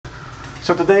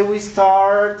So today we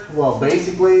start, well,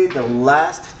 basically the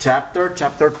last chapter,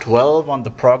 chapter 12 on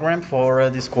the program for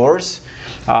this course,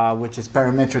 which is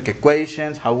parametric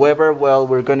equations. However, well,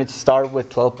 we're going to start with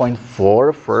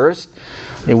 12.4 first,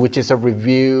 which is a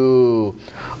review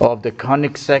of the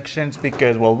conic sections,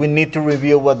 because, well, we need to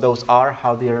review what those are,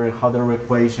 how their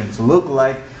equations look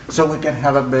like, so we can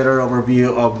have a better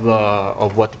overview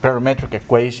of what parametric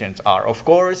equations are. Of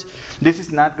course, this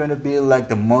is not going to be like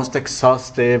the most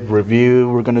exhaustive review.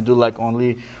 We're going to do like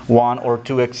only one or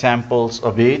two examples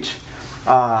of each.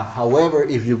 However,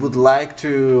 if you would like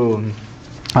to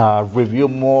review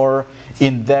more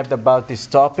in depth about this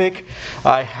topic,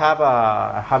 I have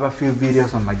a few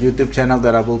videos on my YouTube channel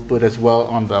that I will put as well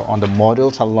on the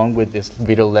modules along with this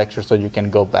video lecture, so you can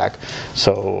go back.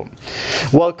 So,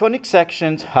 well, conic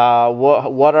sections,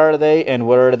 what are they and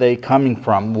where are they coming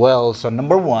from? Well, so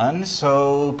number one,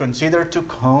 so consider two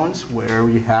cones where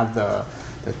we have the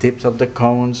tips of the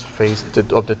cones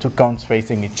of the two cones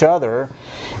facing each other,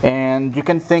 and you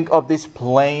can think of this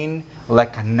plane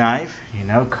like a knife, you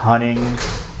know, cutting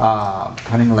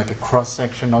like a cross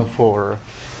sectional for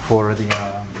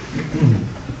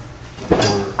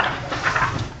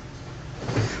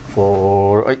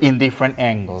in different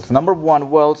angles. Number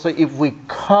one, well, so if we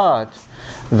cut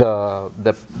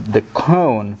the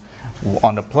cone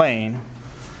on the plane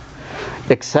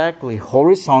exactly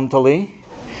horizontally,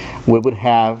 we would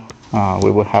have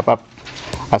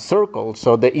a circle.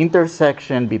 So the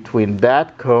intersection between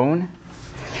that cone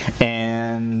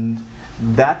and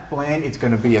that plane, it's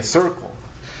going to be a circle.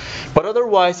 But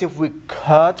otherwise, if we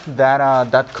cut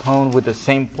that cone with the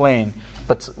same plane,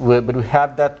 but we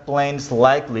have that plane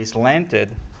slightly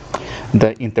slanted,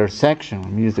 the intersection,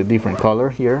 let me use a different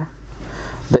color here,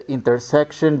 the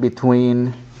intersection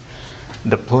between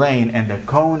the plane and the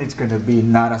cone, it's going to be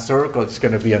not a circle, it's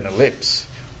going to be an ellipse.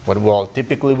 Well,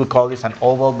 typically we call this an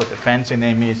oval, but the fancy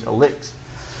name is ellipse.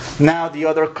 Now the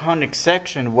other conic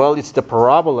section, well, it's the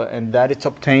parabola, and that is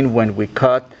obtained when we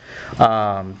cut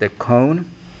the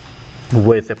cone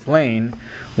with the plane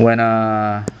when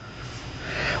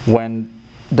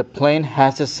the plane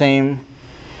has the same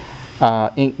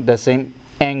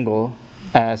angle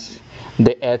as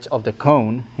the edge of the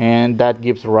cone, and that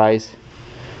gives rise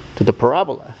to the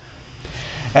parabola.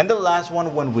 And the last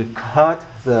one, when we cut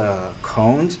the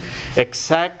cones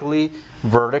exactly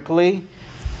vertically,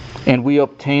 and we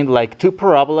obtain like two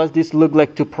parabolas. These look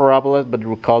like two parabolas, but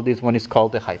recall this one is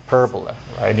called the hyperbola,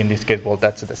 right? In this case, well,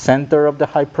 that's the center of the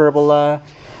hyperbola,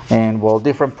 and well,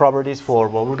 different properties we're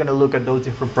going to look at those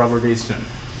different properties soon.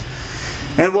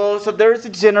 And well, so there's a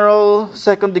general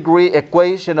second degree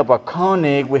equation of a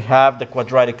conic. We have the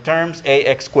quadratic terms,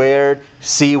 ax squared,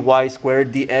 cy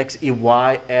squared, dx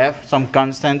ey f, some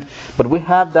constant. But we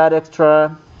have that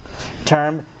extra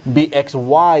term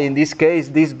bxy. In this case,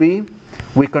 this b,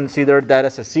 we consider that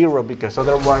as a zero, because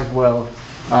otherwise, well,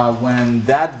 when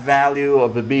that value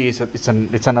of the b is it's a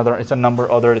number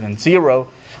other than zero,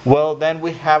 well, then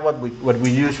we have what we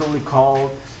usually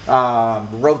call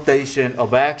rotation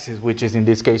of axis, which is in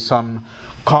this case some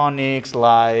conics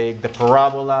like the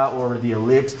parabola or the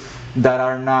ellipse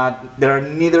they're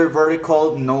neither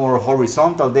vertical nor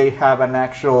horizontal. They have an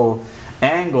actual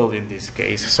angle in this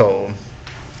case. So,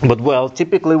 but well,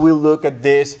 typically we look at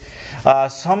this.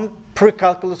 Some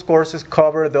pre-calculus courses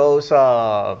cover those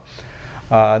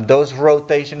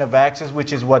rotation of axis,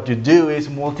 which is what you do is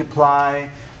multiply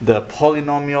the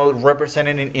polynomial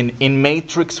represented in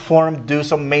matrix form, do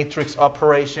some matrix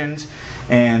operations,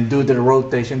 and do the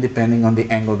rotation depending on the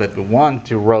angle that we want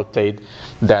to rotate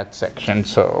that section.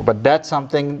 So, but that's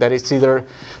something that is either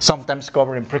sometimes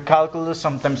covered in pre-calculus,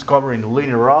 sometimes covered in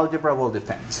linear algebra, well,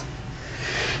 depends.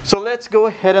 So let's go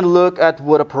ahead and look at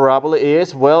what a parabola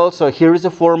is. Well, so here is a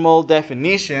formal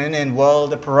definition, and well,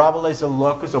 the parabola is the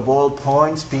locus of all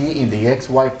points P in the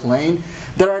xy plane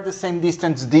that are the same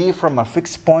distance d from a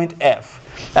fixed point f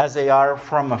as they are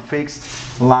from a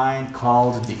fixed line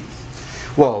called d.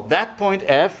 Well, that point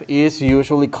f is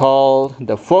usually called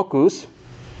the focus,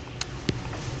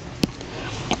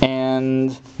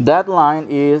 and that line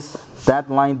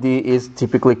d is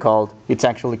typically called, it's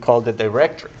actually called the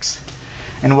directrix.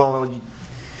 And well,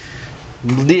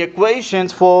 the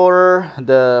equations for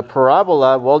the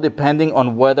parabola, well, depending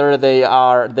on whether they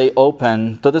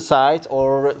open to the sides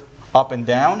or up and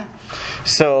down.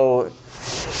 So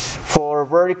for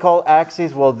vertical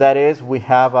axis, well, that is we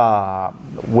have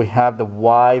the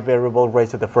y variable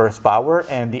raised to the first power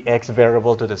and the x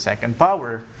variable to the second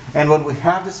power. And when we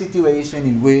have the situation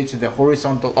in which the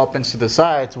horizontal opens to the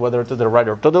sides, whether to the right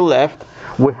or to the left,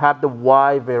 we have the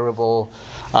y variable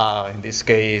In this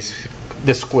case,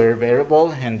 the square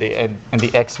variable, and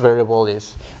the x variable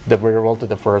is the variable to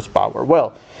the first power.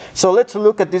 Well, so let's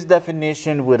look at this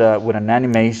definition with an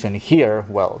animation here.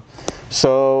 Well,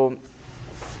 so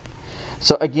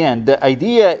again, the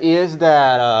idea is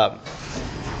that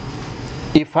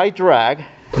if I drag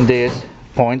this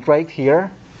point right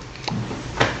here,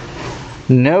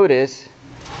 notice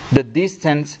the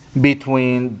distance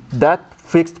between that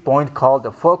fixed point called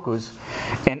the focus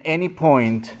and any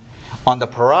point on the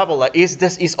parabola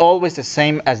is always the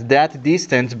same as that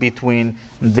distance between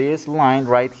this line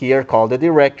right here called the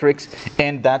directrix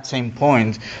and that same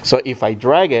point. So if I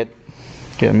drag it,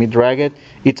 okay, let me drag it,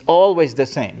 it's always the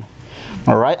same.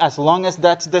 Alright, as long as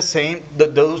that's the same,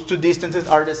 those two distances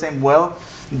are the same, well,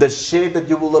 the shape that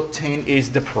you will obtain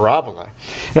is the parabola.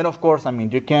 And of course, I mean,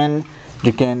 you can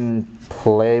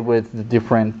play with the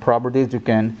different properties. You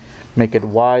can make it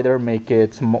wider, make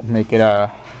it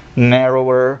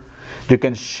narrower. You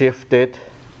can shift it.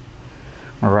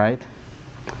 All right.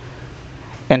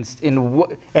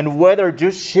 And whether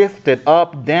you shift it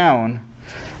up, down,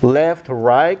 left,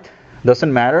 right,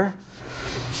 doesn't matter.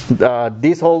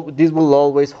 This will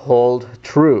always hold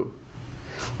true.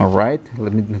 All right.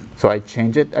 So I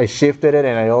change it. I shifted it,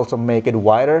 and I also make it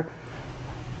wider.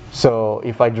 So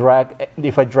if I drag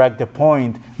the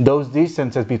point, those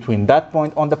distances between that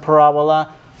point on the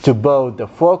parabola to both the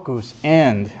focus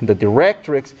and the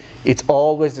directrix, it's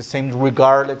always the same,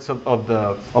 regardless of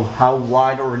how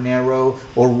wide or narrow,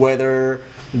 or whether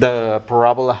the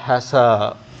parabola has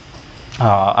a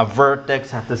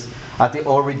vertex at the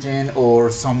origin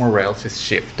or somewhere else is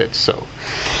shifted. So,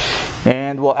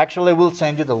 and well, actually, we'll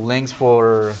send you the links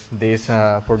for this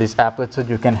applet, so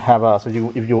you can have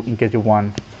in case you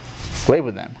want to play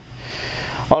with them.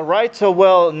 All right. So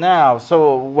well, now,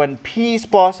 so when p is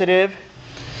positive,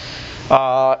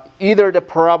 either the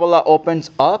parabola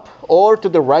opens up or to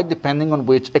the right, depending on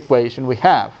which equation we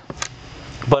have.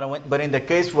 But in the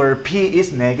case where p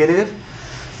is negative,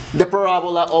 the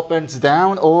parabola opens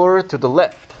down or to the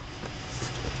left.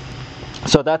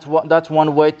 So that's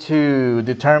one way to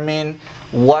determine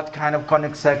what kind of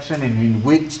conic section and in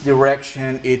which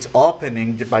direction it's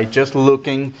opening, by just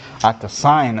looking at the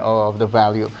sign of the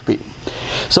value of p.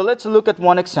 So let's look at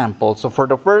one example. So for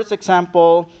the first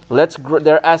example,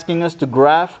 they're asking us to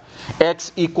graph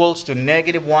x equals to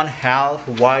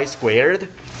 -1/2 y squared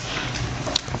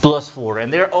plus 4.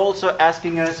 And they're also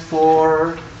asking us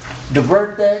for the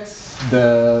vertex,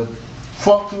 the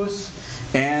focus,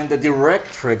 and the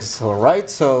directrix. All right.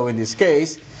 So in this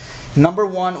case, number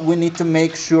one, we need to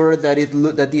make sure that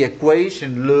that the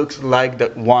equation looks like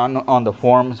the one on the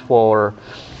forms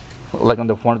on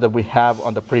the form that we have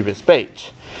on the previous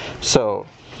page. So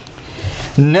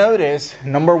notice,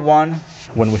 number one,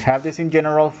 when we have this in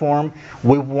general form,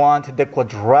 we want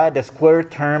the square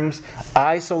terms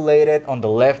isolated on the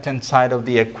left hand side of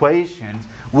the equation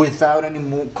without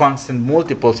any constant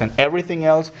multiples, and everything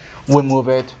else we move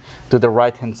it to the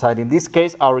right hand side. In this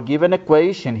case, our given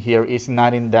equation here is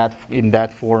not in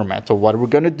that format. So what we're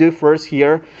going to do first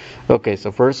here, okay,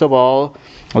 so first of all,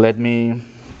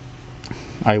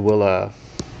 I will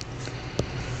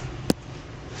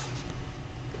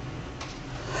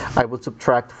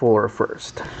subtract 4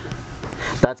 first.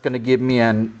 That's going to give me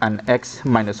an x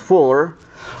minus 4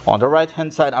 on the right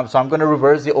hand side. So I'm going to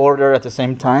reverse the order at the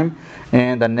same time,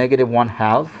 and a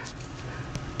 -1/2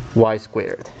 y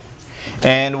squared.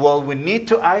 And well, we need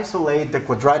to isolate the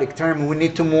quadratic term. We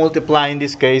need to multiply, in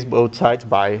this case, both sides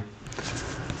by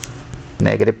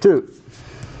 -2.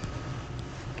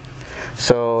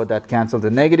 So that cancels the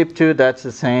 -2. That's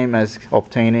the same as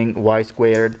obtaining y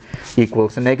squared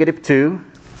equals to -2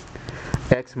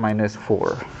 x minus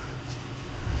 4.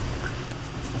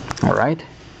 All right.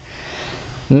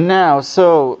 Now,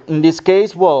 so in this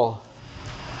case, well,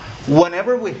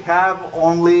 whenever we have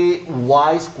only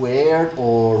y squared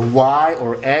or y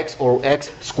or x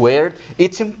squared,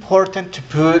 it's important to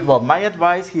put, well, my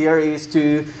advice here is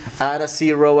to add a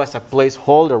 0 as a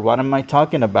placeholder. What am I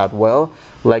talking about? Well,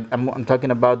 like I'm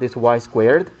talking about this y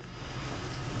squared.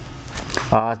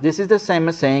 This is the same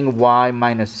as saying y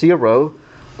minus 0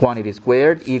 quantity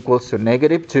squared equals to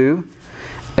 -2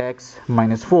 x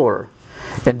minus 4.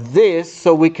 And this,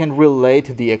 so we can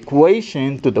relate the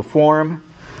equation to the form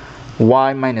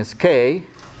y minus k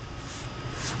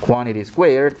quantity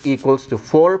squared equals to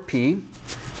 4p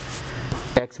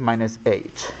x minus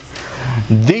h.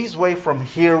 This way, from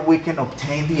here, we can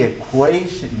obtain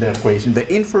the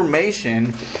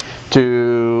information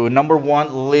to, number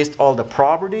one, list all the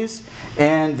properties,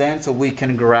 and then so we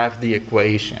can graph the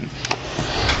equation.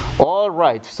 All All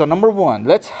right. So number one,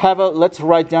 let's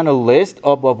write down a list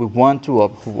of what we want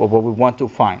to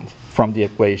find from the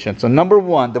equation. So number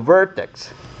one, the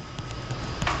vertex.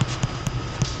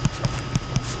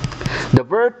 The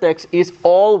vertex is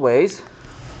always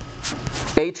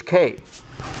HK.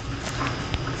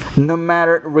 No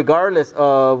matter, regardless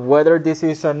of whether this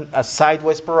is a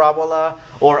sideways parabola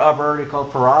or a vertical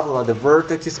parabola, the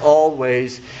vertex is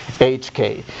always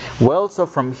HK. Well, so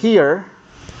from here,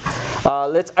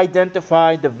 let's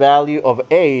identify the value of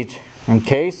h.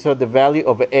 Okay, so the value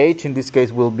of h in this case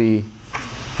will be,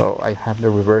 oh, I have the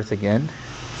reverse again,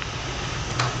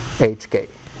 HK.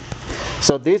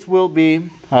 So this will be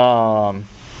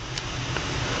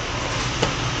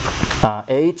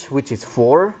h, which is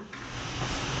 4,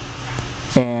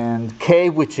 and k,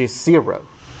 which is 0.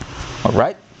 All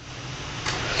right.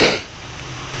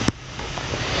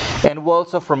 And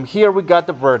also from here we got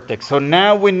the vertex. So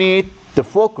now we need the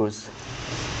focus.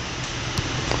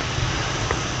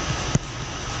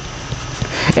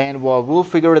 And well, we'll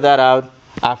figure that out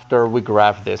after we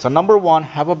graph this. So number one,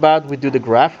 how about we do the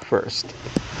graph first?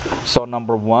 So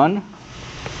number one,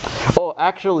 oh,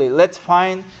 actually, let's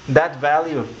find that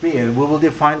value of p, and we will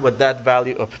define what that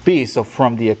value of p. So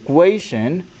from the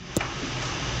equation,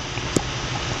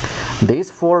 this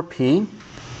 4p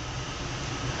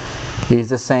is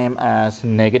the same as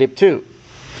negative 2.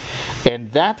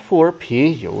 And that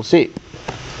 4p, you'll see.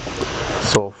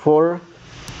 So 4p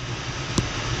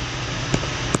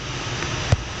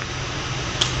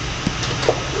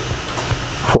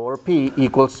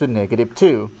equals to negative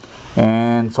 2.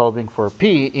 And solving for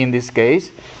p, in this case,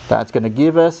 that's going to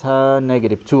give us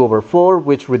negative 2 over 4,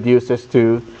 which reduces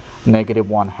to negative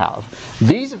 1/2.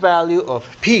 This value of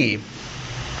p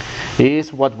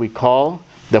is what we call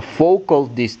the focal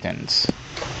distance.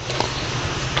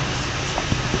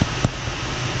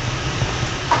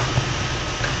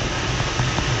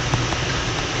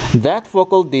 That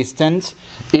focal distance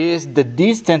is the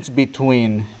distance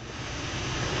between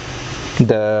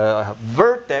the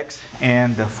vertex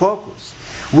and the focus,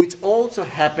 which also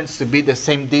happens to be the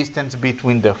same distance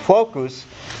between the focus,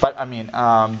 but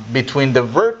between the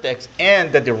vertex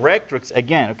and the directrix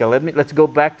again. Okay, let's go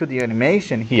back to the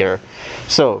animation here.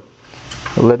 So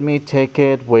let me take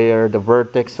it where the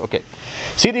vertex, okay,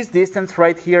 see this distance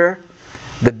right here,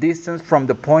 the distance from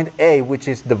the point A, which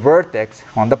is the vertex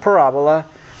on the parabola,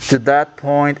 to that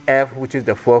point F, which is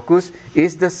the focus,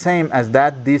 is the same as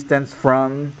that distance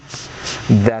from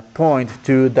that point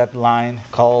to that line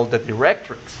called the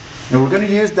directrix. And we're going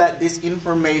to use this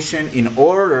information in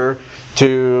order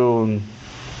to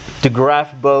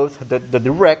graph both the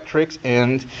directrix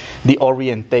and the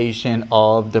orientation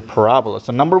of the parabola.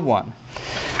 So number one,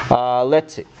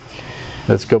 let's see.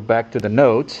 Let's go back to the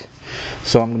notes.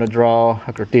 So I'm going to draw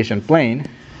a Cartesian plane.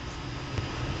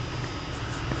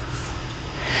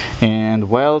 And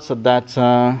well, so that's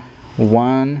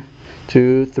 1,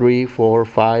 2, 3, 4,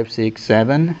 5, 6,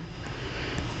 7.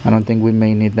 I don't think we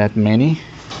may need that many.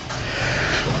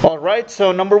 Alright,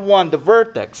 so number one, the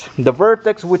vertex. The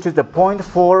vertex, which is the point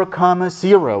 4,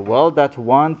 0. Well, that's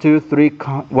 1, 2, 3,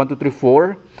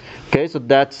 4. Okay, so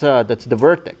that's the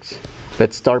vertex.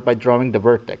 Let's start by drawing the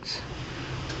vertex.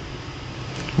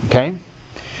 Okay.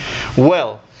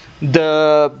 Well,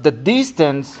 the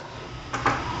distance,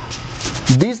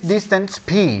 this distance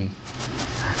p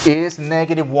is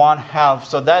negative 1/2,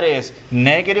 so that is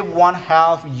negative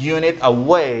 1/2 unit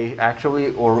away,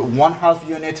 actually, or 1/2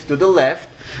 unit to the left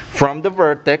from the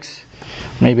vertex.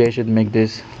 Maybe I should make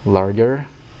this larger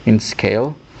in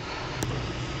scale,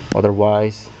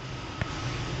 otherwise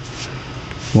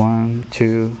 1,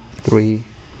 2, 3,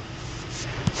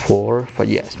 4, 5,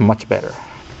 yes, much better.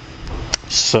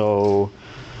 So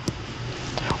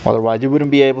otherwise you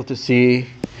wouldn't be able to see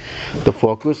the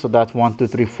focus. So that's 1, 2,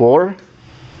 3, 4.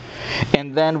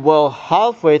 And then, well,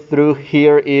 halfway through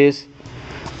here is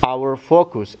our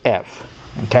focus F.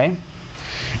 Okay,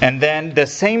 and then the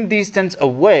same distance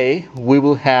away we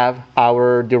will have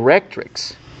our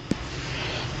directrix,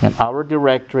 and our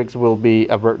directrix will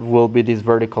be this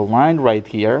vertical line right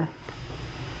here.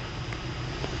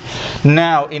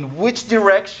 Now, in which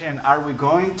direction are we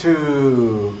going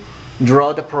to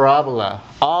draw the parabola?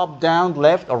 Up, down,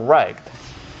 left, or right?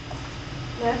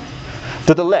 Left.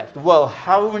 To the left. Well,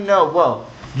 how do we know? Well,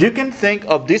 you can think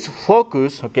of this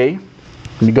focus, okay?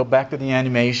 Let me go back to the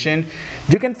animation.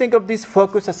 You can think of this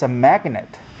focus as a magnet,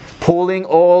 pulling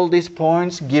all these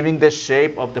points, giving the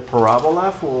shape of the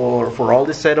parabola for all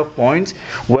the set of points.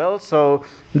 Well, so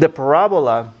the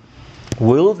parabola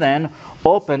will then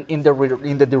open in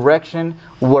the direction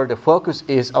where the focus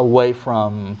is away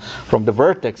from the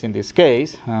vertex in this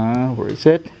case. Where is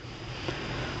it?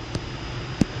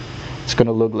 It's going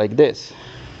to look like this.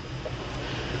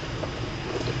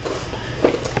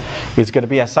 It's going to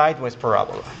be a sideways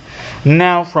parabola.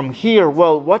 Now from here,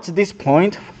 well, what's this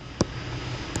point?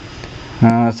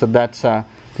 So that's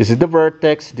this is the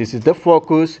vertex, this is the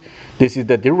focus, this is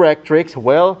the directrix.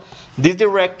 Well, this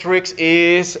directrix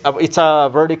is it's a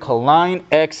vertical line.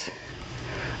 X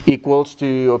equals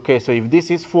to, okay, so if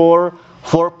this is 4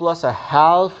 plus a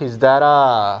half, is that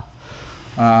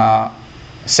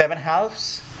 7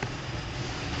 halves?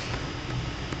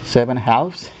 7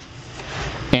 halves.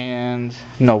 And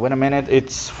no, wait a minute,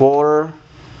 it's 9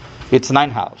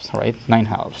 halves, right? 9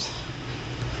 halves.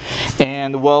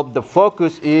 And well, the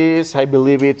focus is, I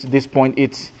believe it's this point,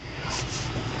 it's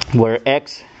where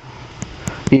X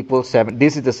equals 7.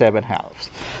 This is the 7 halves.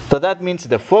 So that means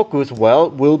the focus, well,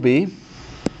 will be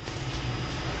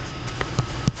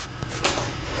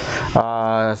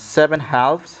 7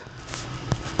 halves,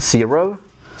 0.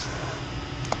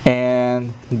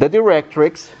 And the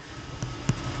directrix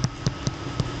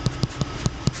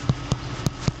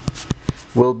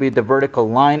will be the vertical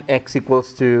line. X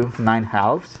equals to 9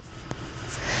 halves.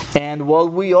 And well,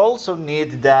 we also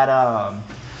need that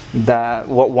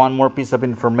one more piece of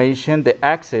information, the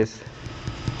axis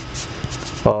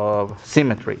of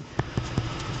symmetry.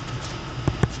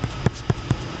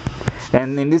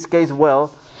 And in this case,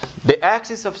 well, the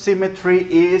axis of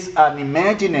symmetry is an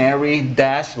imaginary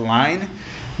dashed line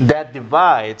that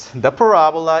divides the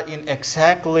parabola in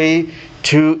exactly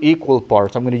 2 equal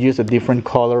parts. I'm going to use a different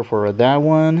color for that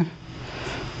one.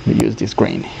 Let me use this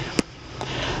green.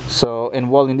 So,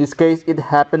 and well, in this case, it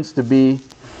happens to be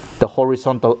the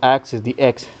horizontal axis, the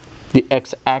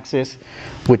x-axis,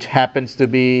 which happens to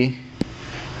be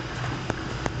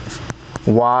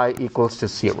y equals to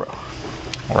 0.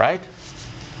 All right?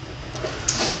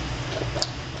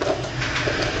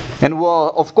 And well,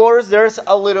 of course, there's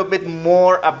a little bit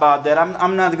more about that.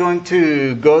 I'm not going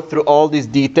to go through all these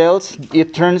details.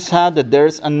 It turns out that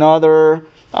there's another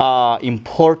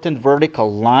important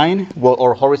vertical line, well,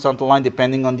 or horizontal line,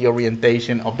 depending on the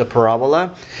orientation of the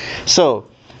parabola. So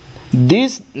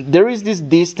there is this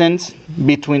distance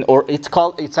between, or it's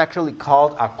actually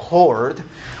called a chord.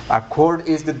 A chord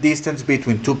is the distance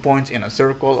between 2 points in a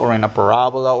circle or in a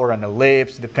parabola or an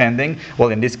ellipse, depending. Well,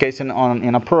 in this case, in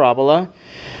a parabola.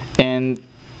 And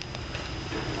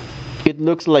it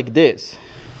looks like this.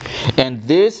 And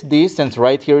this distance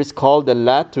right here is called the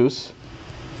latus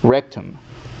rectum.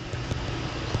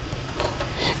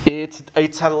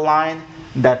 It's a line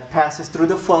that passes through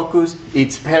the focus.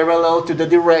 It's parallel to the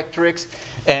directrix,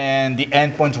 and the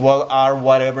endpoints, well, are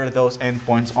whatever those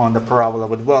endpoints on the parabola.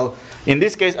 But well, in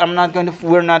this case, we're not going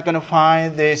to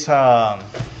find this.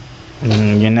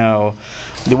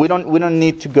 We don't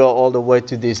need to go all the way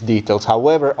to these details.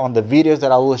 However, on the videos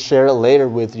that I will share later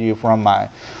with you from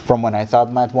when I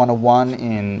taught Math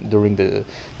 101 during the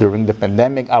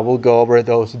pandemic, I will go over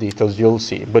those details. You'll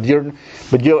see, but you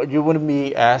wouldn't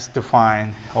be asked to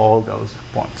find all those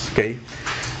points. Okay,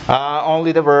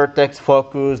 only the vertex,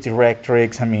 focus,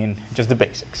 directrix. I mean, just the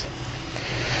basics.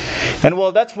 And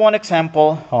well, that's one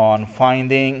example on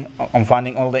finding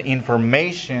all the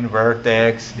information: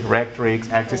 vertex,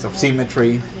 directrix, axis of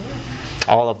symmetry,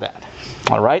 all of that.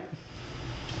 All right.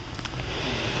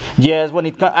 Yes,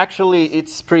 actually,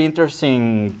 it's pretty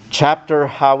interesting chapter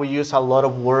how we use a lot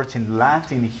of words in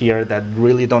Latin here that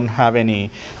really don't have any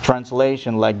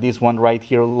translation, like this one right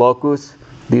here, locus.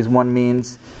 This one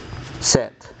means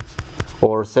set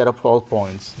or set of all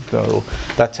points. So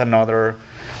that's another.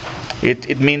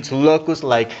 It means locus,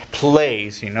 like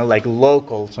place, like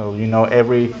local. So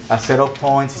a set of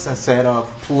points is a set of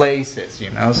places,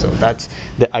 So that's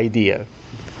the idea.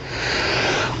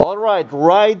 All right,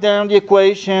 write down the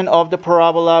equation of the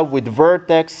parabola with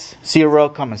vertex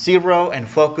 0, 0 and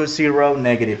focus 0,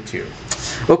 -2.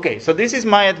 Okay, so this is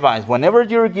my advice. Whenever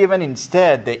you're given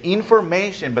instead the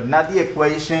information but not the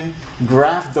equation,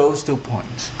 graph those 2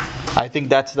 points. I think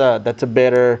that's a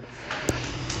better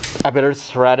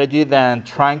strategy than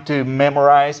trying to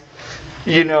memorize,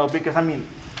 because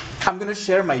I'm going to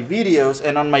share my videos,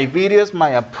 and on my videos my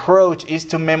approach is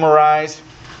to memorize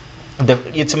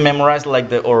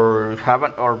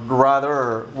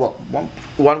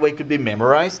one way could be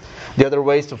memorized. The other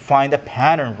way is to find a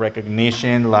pattern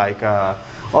recognition, like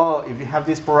if you have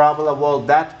this parabola, well,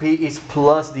 that P is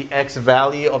plus the X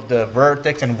value of the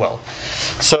vertex, and well,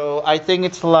 so I think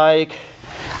it's like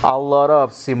a lot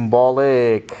of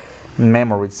symbolic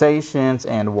memorizations,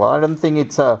 and well, I don't think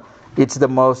it's the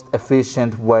most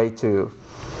efficient way to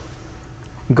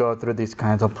go through these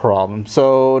kinds of problems.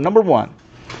 So number 1,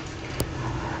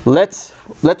 let's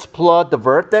plot the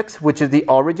vertex, which is the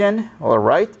origin. All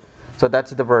right, So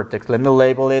that's the vertex. Let me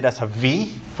label it as a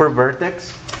V for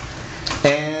vertex.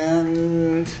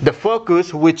 And the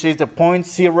focus, which is the point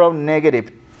 0,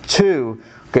 negative 2.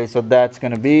 Okay, so that's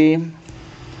going to be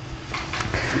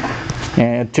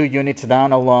 2 units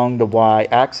down along the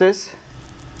y-axis.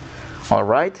 All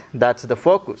right, that's the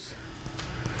focus.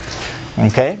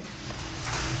 Okay.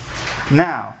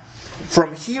 Now,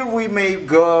 from here we may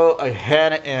go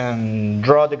ahead and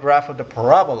draw the graph of the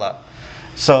parabola.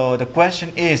 So the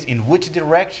question is, in which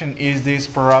direction is this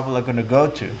parabola going to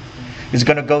go to? It's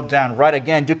going to go down, right?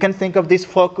 Again, you can think of this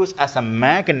focus as a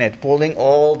magnet pulling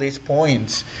all these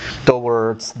points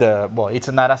towards the, well, it's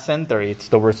not a center, it's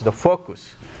towards the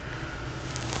focus.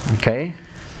 Okay?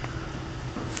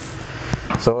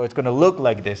 So it's going to look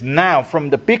like this. Now, from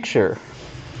the picture,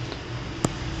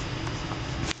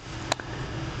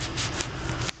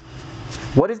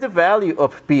 what is the value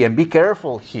of P? And be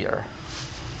careful here.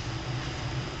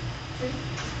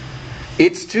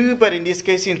 It's 2, but in this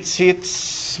case it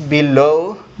sits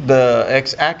below the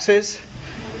x-axis.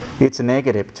 It's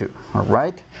negative 2, all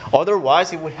right?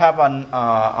 Otherwise, if we have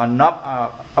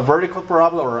a vertical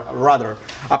parabola, or rather,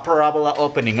 a parabola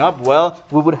opening up, well,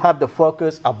 we would have the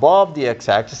focus above the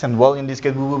x-axis, and well, in this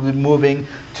case, we will be moving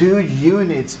 2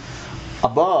 units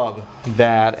above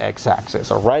that x-axis,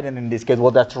 all right? And in this case,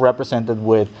 well, that's represented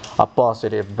with a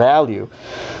positive value.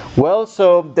 Well,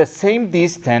 so the same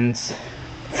distance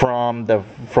from the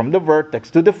vertex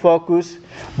to the focus,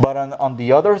 but on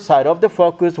the other side of the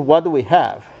focus, what do we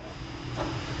have?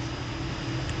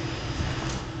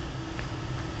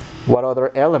 What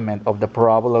other element of the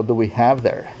parabola do we have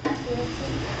there?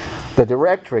 The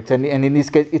directrix, and in this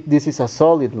case, this is a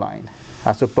solid line,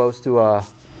 as opposed to a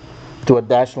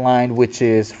dashed line, which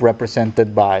is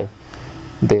represented by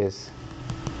this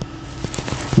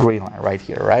green line right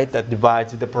here, right? That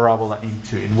divides the parabola in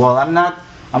two. And well,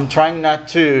 I'm trying not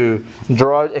to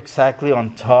draw it exactly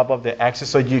on top of the axis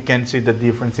so you can see the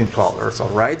difference in colors, all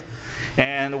right?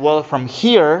 And well, from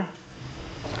here,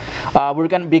 we're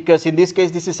going to, because in this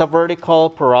case this is a vertical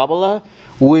parabola,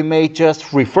 we may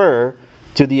just refer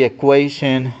to the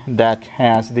equation that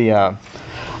has the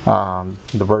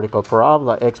vertical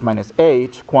parabola, x minus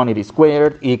h, quantity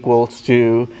squared, equals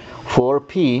to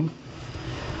 4p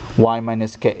y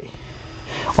minus k.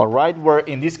 All right, where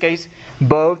in this case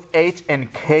both h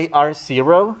and k are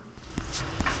 0,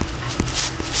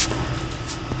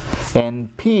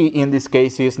 and p in this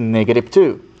case is negative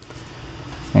 2,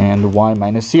 and y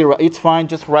minus 0. It's fine,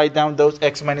 just write down those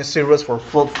x minus zeros for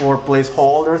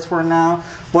placeholders for now.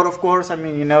 But of course, I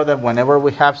mean, you know that whenever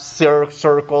we have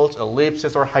circles,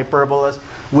 ellipses, or hyperbolas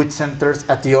with centers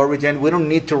at the origin, we don't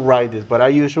need to write this, but I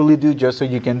usually do, just so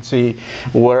you can see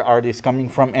where are these coming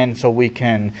from, and so we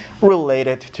can relate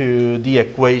it to the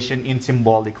equation in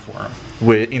symbolic form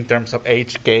in terms of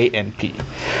h, k, and p.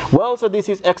 Well, so this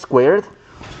is x squared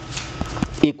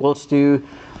equals to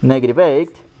negative 8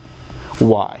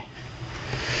 y.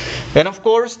 And of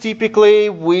course, typically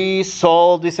we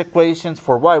solve these equations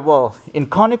for y. Well, in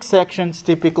conic sections,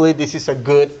 typically this is a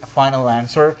good final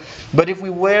answer. But if we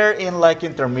were in like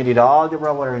intermediate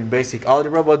algebra or in basic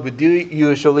algebra, what we do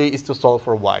usually is to solve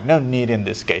for y. No need in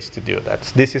this case to do that.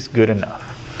 This is good enough.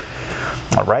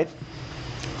 All right.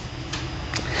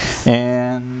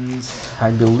 And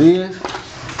I believe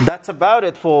that's about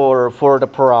it for the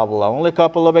parabola. Only a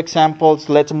couple of examples.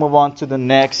 Let's move on to the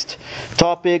next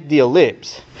topic, the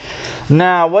ellipse.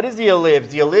 Now, what is the ellipse?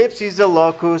 The ellipse is the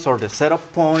locus, or the set of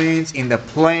points in the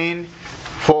plane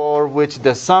for which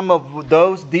the sum of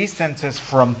those distances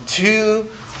from two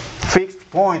fixed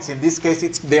points, in this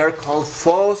case they're called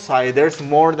foci. There's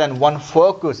more than one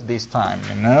focus this time,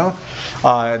 you know.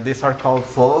 These are called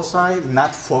foci,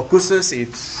 not focuses.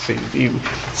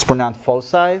 It's pronounced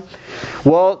foci.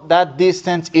 Well, that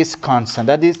distance is constant.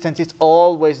 That distance is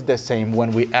always the same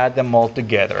when we add them all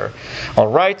together.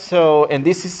 All right, so, and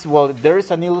this is, well, there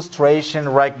is an illustration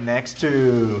right next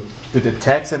to the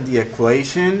text and the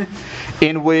equation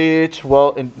in which,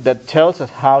 well, that tells us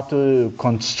how to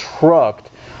construct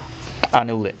an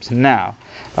ellipse. Now,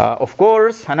 of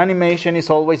course, an animation is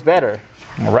always better,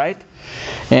 all right?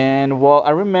 And well,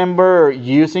 I remember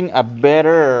using a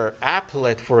better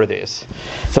applet for this.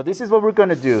 So this is what we're going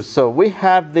to do. So we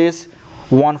have this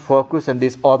one focus and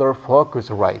this other focus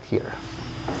right here.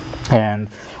 And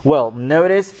well,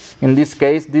 notice in this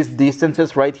case, these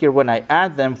distances right here, when I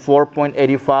add them,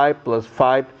 4.85 plus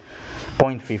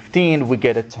 5.15, we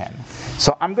get a 10.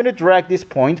 So I'm going to drag this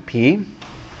point P.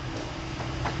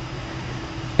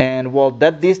 And well,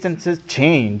 that distances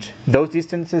change. Those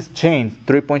distances change.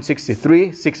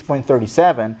 3.63,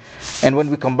 6.37. And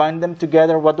when we combine them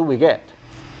together, what do we get?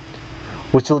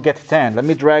 we still get 10. Let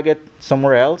me drag it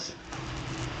somewhere else.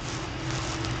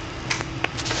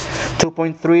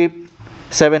 2.3,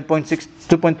 7.6,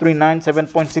 2.39,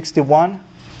 7.61.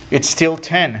 It's still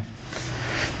 10.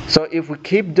 So if we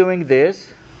keep doing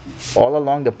this all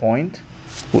along the point,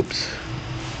 whoops.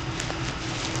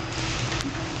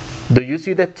 Do you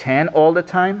see the 10 all the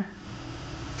time?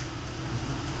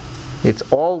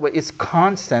 It's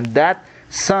constant. That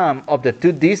sum of the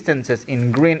two distances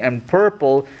in green and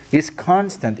purple is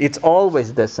constant. It's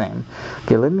always the same.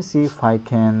 Okay, let me see if I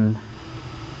can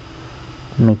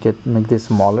make this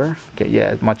smaller. Okay,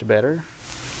 yeah, much better.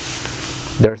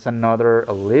 There's another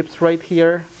ellipse right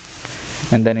here.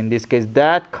 And then in this case,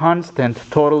 that constant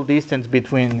total distance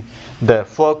between the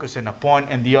focus and a point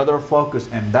and the other focus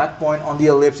and that point on the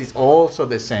ellipse is also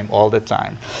the same all the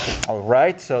time. All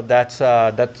right, so that's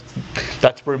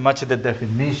pretty much the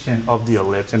definition of the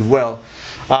ellipse. And well,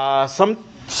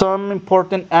 some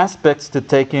important aspects to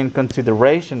take in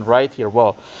consideration right here.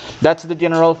 Well, that's the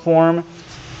general form: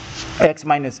 x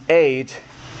minus h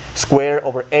squared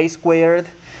over a squared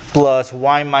plus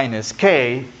y minus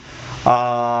k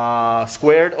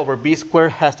squared over b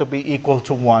squared has to be equal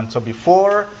to 1. So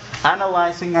before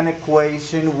analyzing an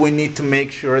equation, we need to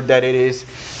make sure that it is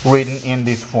written in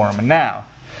this form. Now,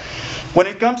 when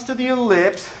it comes to the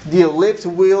ellipse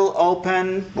will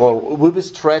open or will be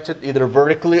stretched either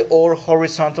vertically or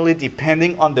horizontally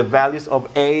depending on the values of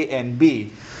a and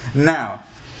b. Now,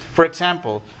 for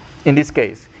example, in this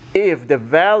case, if the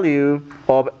value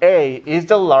of a is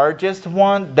the largest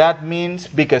one, that means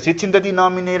because it's in the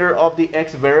denominator of the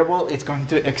x variable, it's going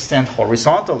to extend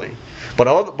horizontally. But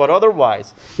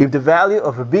otherwise, if the value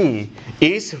of b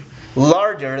is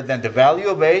larger than the value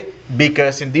of a,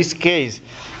 because in this case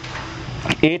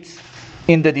it's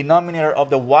in the denominator of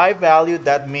the y value,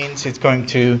 that means it's going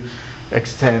to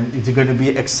be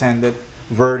extended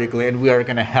vertically, and we are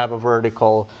going to have a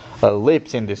vertical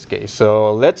ellipse in this case.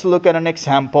 So let's look at an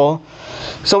example.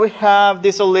 So we have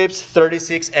this ellipse: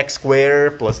 36x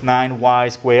squared plus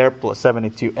 9y squared plus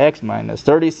 72x minus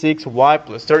 36y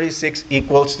plus 36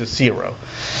 equals to 0.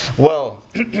 Well,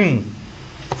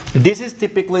 this is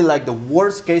typically like the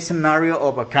worst case scenario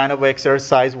of a kind of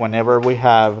exercise whenever we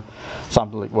have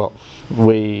something like, well,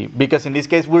 because in this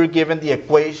case we're given the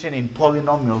equation in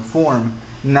polynomial form,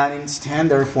 not in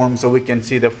standard form, so we can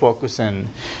see the focus and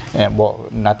well,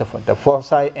 not the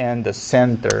foci and the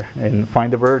center and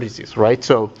find the vertices, right?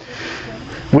 So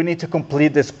we need to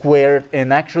complete the square,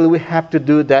 and actually we have to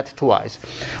do that twice.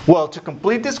 Well, to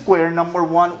complete the square, number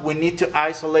one, we need to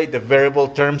isolate the variable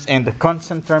terms and the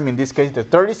constant term, in this case the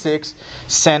 36,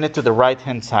 send it to the right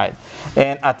hand side.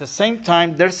 And at the same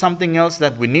time, there's something else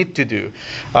that we need to do.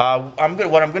 What I'm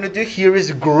going to do here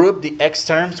is group the x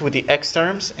terms with the x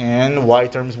terms and y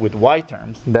terms with y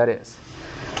terms. That is,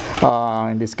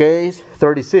 in this case,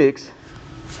 36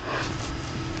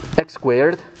 x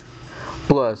squared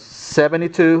plus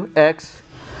 72x,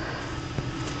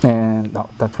 and no,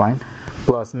 that's fine,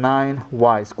 plus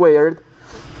 9y squared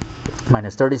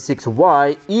minus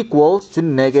 36y equals to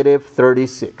negative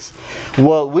 36.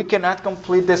 Well, we cannot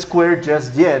complete the square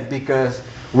just yet, because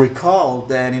recall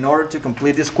that in order to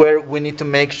complete the square, we need to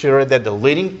make sure that the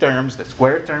leading terms, the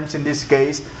square terms in this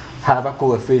case, have a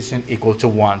coefficient equal to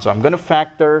 1. So I'm going to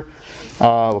factor,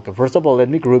 okay, first of all, let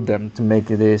me group them to make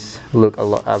this look a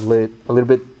little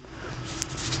bit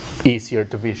easier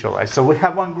to visualize. So we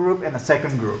have one group and a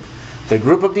second group, the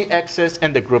group of the x's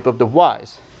and the group of the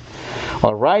y's.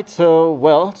 All right, so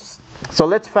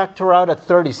let's factor out at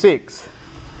 36.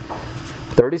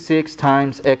 36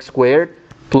 times x squared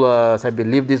plus, I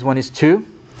believe this one is 2,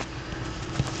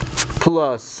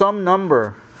 plus some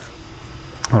number,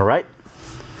 all right,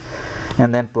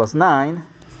 and then plus 9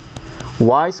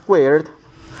 y squared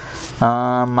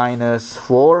minus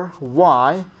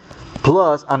 4y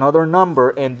plus another number,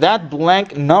 and that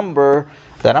blank number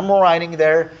that I'm writing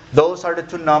there, those are the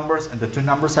two numbers, and the two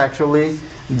numbers actually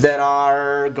that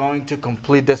are going to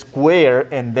complete the square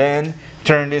and then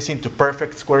turn this into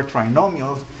perfect square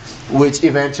trinomials, which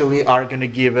eventually are going to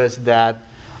give us that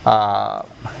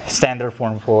standard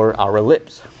form for our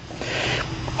ellipse.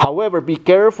 However, be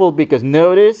careful, because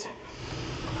notice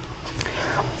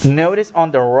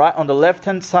on the left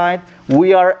hand side,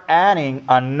 we are adding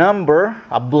a number,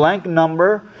 a blank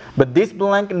number, but this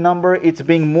blank number, it's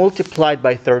being multiplied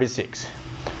by 36.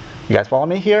 You guys follow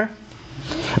me here?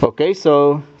 Okay,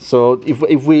 so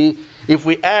if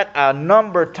we add a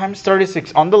number times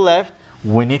 36 on the left,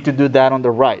 we need to do that on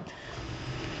the right.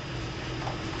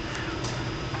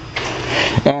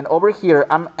 And over here,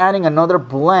 I'm adding another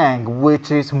blank,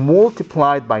 which is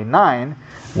multiplied by 9.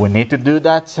 We need to do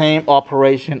that same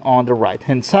operation on the right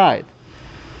hand side.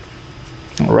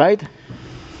 All right.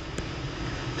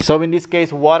 So in this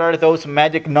case, what are those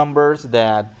magic numbers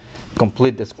that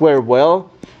complete the square?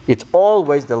 Well, it's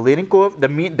always the leading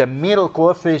the middle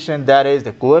coefficient, that is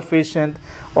the coefficient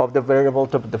of the variable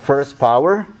to the first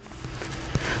power,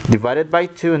 divided by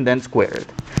 2 and then squared.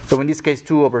 So in this case,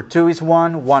 2 over 2 is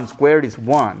 1, 1 squared is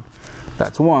 1.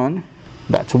 That's 1,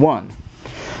 that's 1.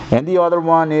 And the other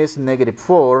one is negative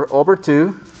 4 over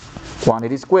 2,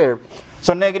 quantity squared.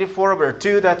 So negative 4 over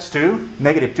 2, that's 2,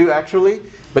 negative 2 actually.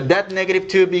 But that negative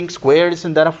 2 being squared,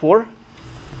 isn't that a 4?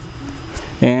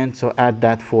 And so add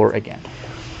that 4 again.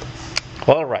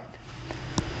 All right.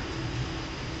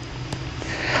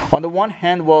 On the one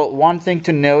hand, well, one thing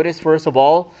to notice, first of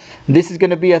all, this is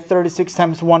going to be a 36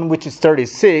 times 1, which is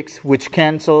 36, which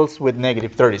cancels with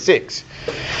negative 36.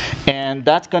 And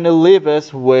that's going to leave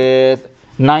us with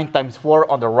 9 times 4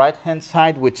 on the right hand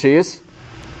side, which is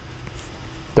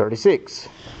 36.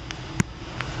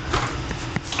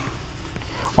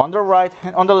 On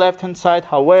the left hand side,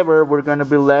 however, we're going to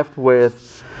be left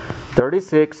with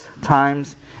 36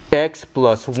 times x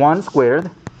plus 1 squared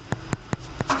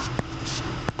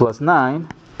plus 9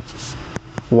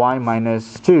 y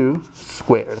minus 2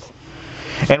 squared.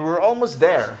 And we're almost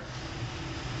there.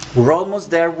 We're almost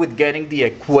there with getting the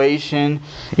equation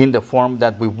in the form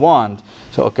that we want.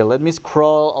 So okay, let me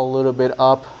scroll a little bit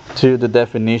up to the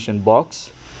definition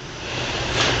box.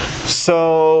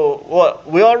 So, well,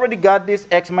 we already got this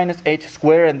x minus h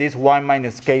squared and this y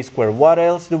minus k squared. What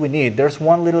else do we need? There's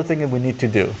one little thing that we need to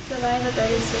do. Divide the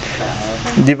 36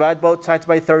 by Divide both sides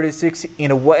by 36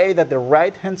 in a way that the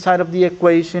right hand side of the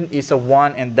equation is a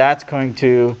 1, and that's going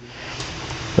to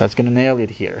nail it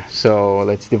here. So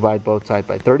let's divide both sides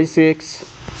by 36,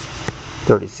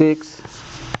 36,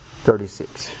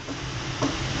 36.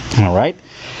 All right.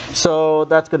 So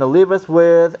that's going to leave us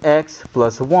with x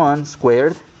plus 1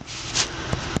 squared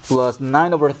plus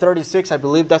 9 over 36. I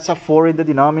believe that's a 4 in the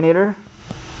denominator.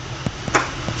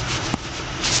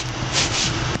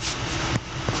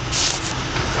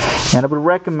 And I would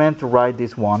recommend to write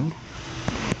this one,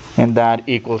 and that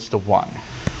equals to 1.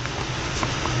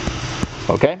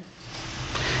 Okay?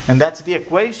 And that's the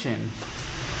equation.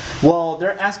 Well,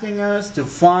 they're asking us to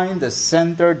find the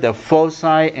center, the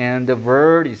foci, and the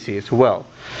vertices. Well,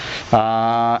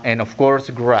 and of course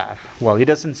graph. Well, it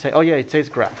doesn't say, oh yeah, it says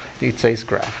graph. It says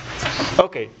graph.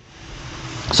 Okay,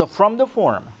 so from the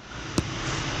form,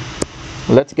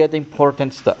 let's get the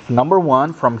important stuff. Number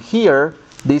one, from here,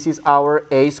 this is our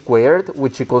a squared,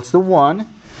 which equals to 1.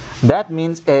 That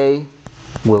means a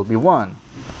will be 1.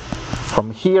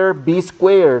 From here, b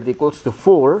squared equals to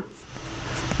 4.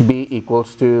 B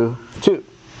equals to 2.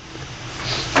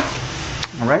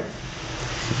 All right?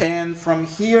 And from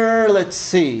here, let's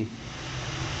see.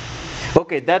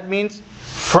 Okay, that means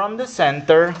from the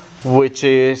center, which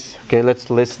is, okay, let's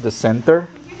list the center.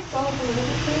 Could you scroll up a little bit,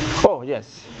 please? Oh,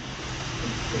 yes.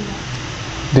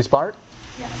 This part?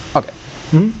 Yeah. Okay.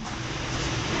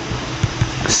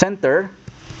 Center.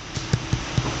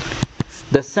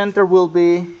 The center will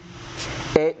be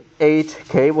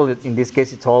 8k. Well, in this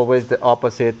case, it's always the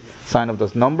opposite sign of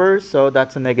those numbers. So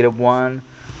that's a negative 1,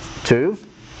 2.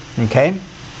 Okay.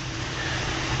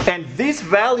 And these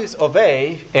values of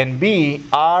A and B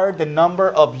are the number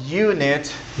of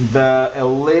units the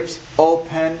ellipse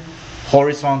open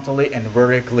horizontally and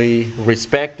vertically,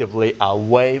 respectively,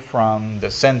 away from the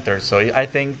center. So I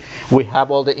think we have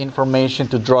all the information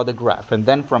to draw the graph. And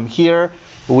then from here,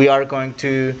 we are going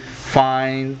to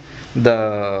find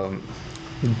the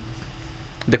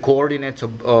coordinates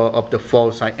of the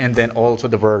foci and then also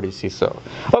the vertices. So,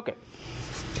 okay,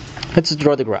 let's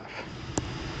draw the graph.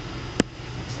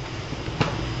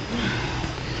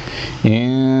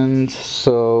 And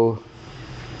so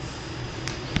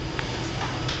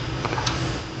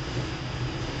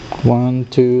 1,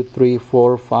 2, 3,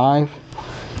 4, 5.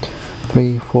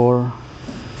 3, 4,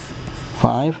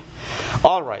 5.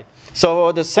 All right.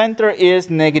 So the center is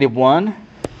negative 1,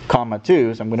 comma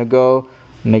 2. So I'm going to go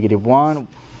negative 1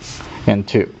 and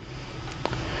 2.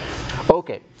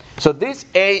 Okay. So this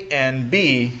A and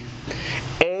B,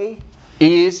 A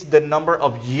is the number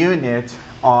of units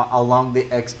along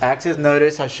the x-axis.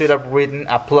 Notice I should have written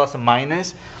a plus and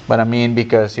minus, but I mean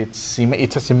because it's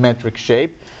a symmetric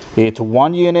shape. It's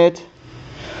 1 unit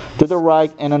to the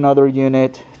right and another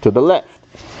unit to the left.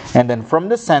 And then from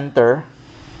the center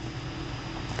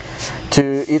to,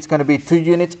 it's going to be 2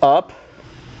 units up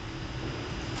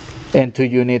and 2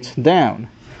 units down.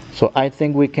 So I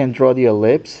think we can draw the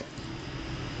ellipse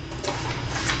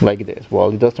like this.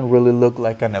 Well, it doesn't really look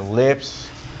like an ellipse.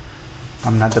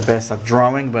 I'm not the best at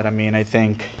drawing, but I mean, I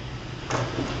think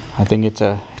it's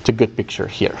a good picture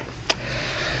here.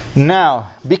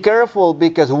 Now, be careful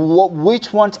because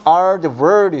which ones are the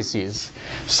vertices?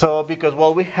 So, because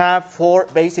we have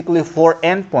basically four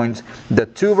endpoints, the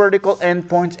two vertical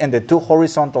endpoints and the two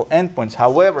horizontal endpoints.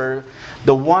 However,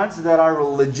 the ones that are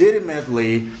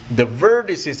legitimately the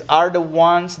vertices are the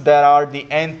ones that are the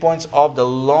endpoints of the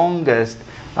longest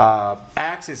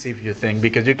axis, if you think,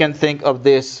 because you can think of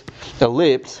this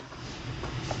ellipse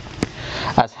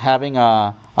as having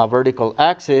a vertical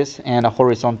axis and a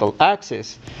horizontal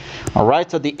axis. Alright,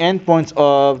 so the endpoints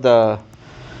of the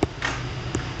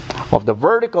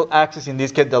vertical axis, in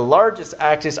this case the largest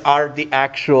axis, are the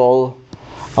actual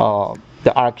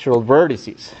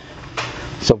vertices.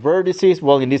 So vertices,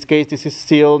 well, in this case this is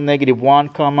still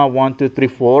 -1, 1, 2, 3,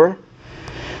 4,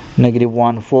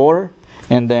 -1, 4,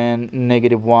 and then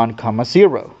 -1,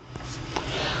 0.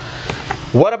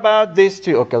 What about these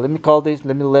two? Okay, let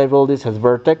me label this as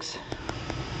vertex.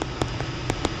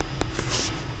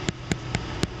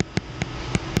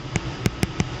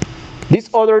 These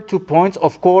other 2 points,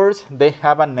 of course, they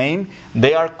have a name.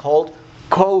 They are called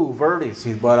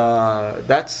co-vertices, but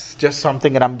that's just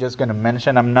something that I'm just going to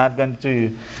mention. I'm not going to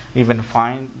even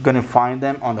find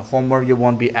them on the homework. You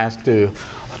won't be asked to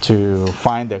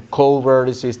find the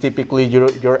co-vertices. Typically,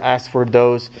 you're asked for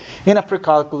those in a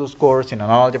pre-calculus course, in an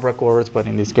algebra course, but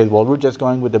in this case, well, we're just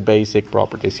going with the basic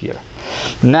properties here.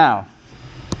 Now,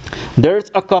 there's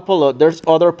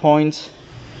other points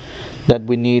that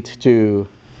we need to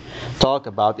talk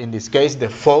about. In this case, the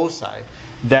foci.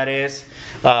 That is,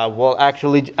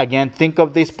 actually, again, think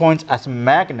of these points as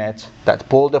magnets that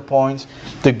pull the points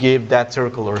to give that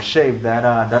circular shape, that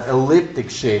elliptic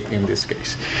shape in this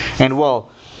case. And well,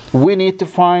 we need to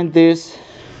find this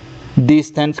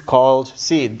distance called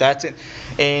c. That's it.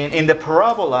 In the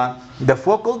parabola, the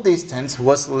focal distance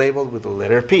was labeled with the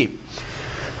letter p.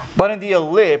 But in the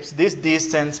ellipse, this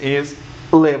distance is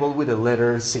labeled with the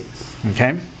letter c.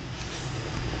 Okay?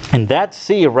 And that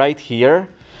c right here,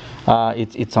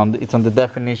 it's on the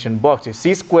definition box.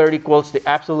 C squared equals the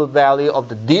absolute value of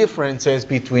the differences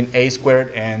between a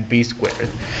squared and b squared.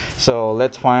 So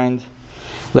let's find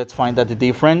that the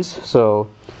difference. So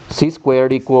c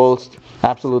squared equals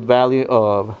absolute value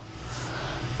of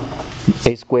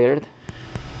a squared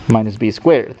minus b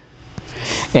squared.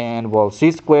 And well,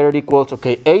 c squared equals,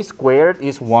 okay, a squared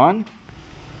is 1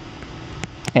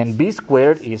 and b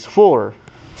squared is 4.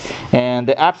 And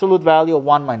the absolute value of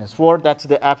 1 minus 4, that's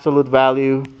the absolute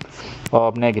value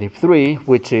of -3,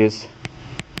 which is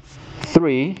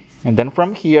 3. And then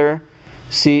from here,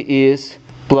 c is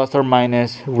plus or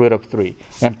minus root of 3.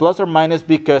 And plus or minus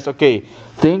because, okay,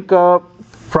 think of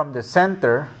from the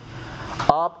center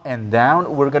up and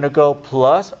down, we're going to go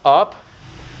plus up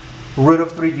root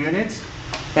of 3 units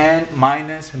and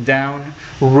minus down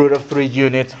root of 3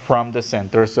 units from the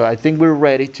center. So I think we're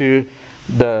ready to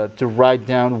write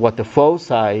down what the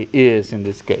foci is in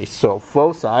this case. So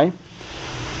foci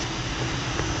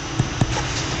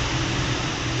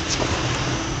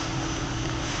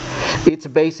it's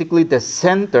basically the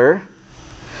center,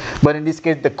 but in this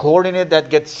case the coordinate that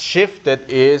gets shifted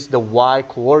is the y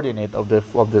coordinate of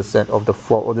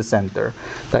the center.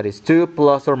 That is 2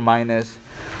 plus or minus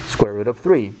square root of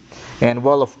 3. And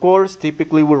well, of course,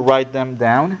 typically we write them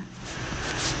down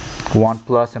 1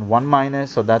 plus and 1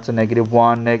 minus, so that's a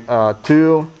 -1,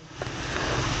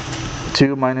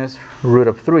 2 minus root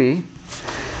of 3,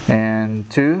 and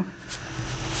 2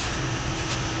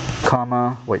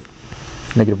 comma, wait,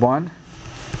 -1,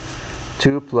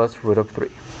 2 plus root of 3.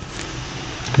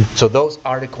 So those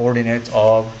are the coordinates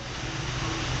of,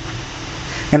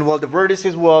 and well, the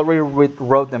vertices, we already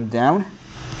wrote them down.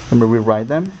 Let me rewrite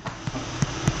them.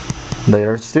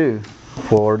 There's 2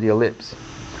 for the ellipse.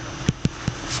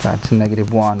 That's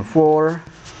 -1, 4,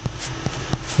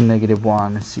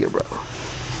 -1, 0.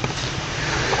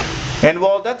 And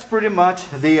well, that's pretty much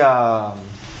the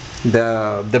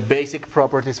basic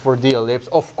properties for the ellipse.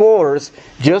 Of course,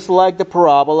 just like the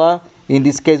parabola, in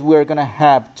this case we're going to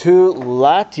have 2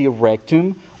 lati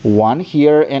rectum, one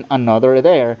here and another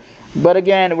there. But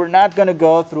again, we're not going to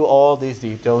go through all these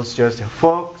details, just the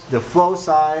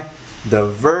foci, the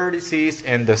vertices,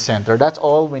 and the center. That's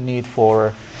all we need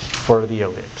for the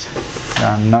ellipse.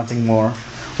 Nothing more.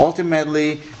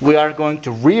 Ultimately, we are going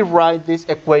to rewrite this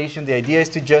equation. The idea is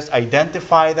to just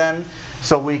identify them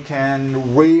so we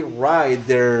can rewrite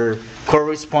their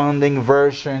corresponding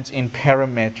versions in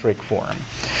parametric form.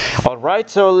 Alright,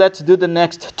 so let's do the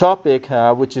next topic,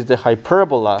 which is the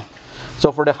hyperbola.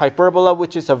 So for the hyperbola,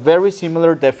 which is a very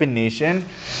similar definition,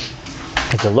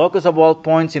 It's the locus of all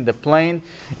points in the plane,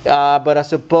 but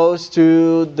as opposed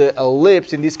to the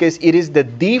ellipse, in this case, it is the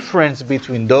difference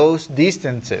between those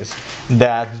distances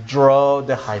that draw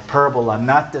the hyperbola,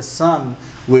 not the sum,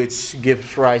 which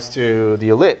gives rise to the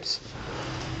ellipse.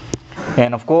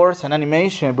 And of course, an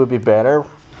animation would be better.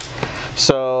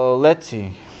 So let's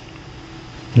see.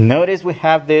 Notice we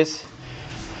have this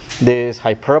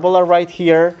hyperbola right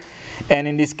here, and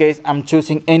in this case, I'm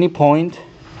choosing any point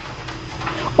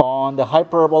on the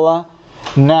hyperbola.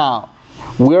 Now,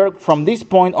 from this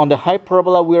point on the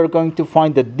hyperbola, we are going to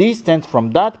find the distance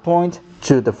from that point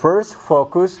to the first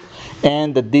focus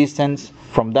and the distance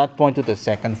from that point to the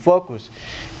second focus.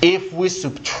 If we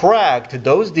subtract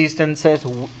those distances,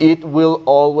 it will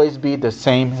always be the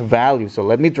same value. So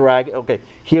let me drag. Okay,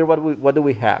 here what do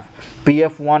we have?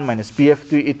 PF1 minus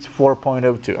PF2, it's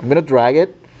 4.02. I'm going to drag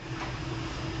it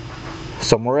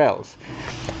somewhere else.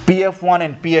 PF1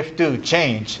 and PF2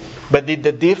 changed, but did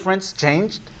the difference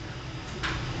change?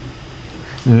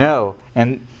 No.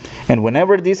 And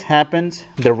whenever this happens,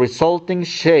 the resulting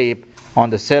shape on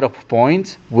the set of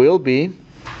points will be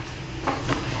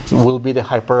the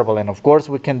hyperbola. And of course,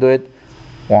 we can do it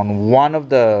on one of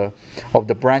the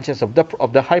branches of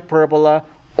the hyperbola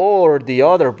or the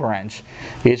other branch.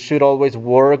 It should always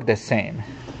work the same.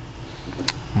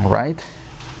 All right.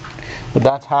 So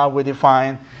that's how we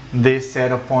define this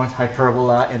set of points,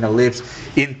 hyperbola and ellipse,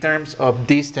 in terms of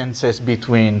distances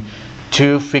between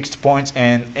two fixed points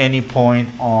and any point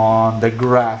on the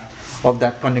graph of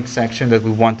that conic section that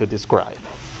we want to describe.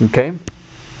 Okay?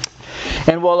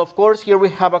 And well, of course, here we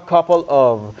have a couple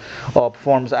of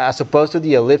forms. As opposed to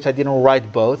the ellipse, I didn't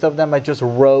write both of them. I just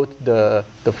wrote the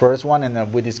first one, and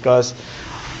then we discussed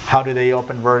how do they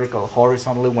open vertical,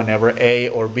 horizontally, whenever A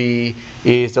or B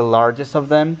is the largest of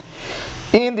them.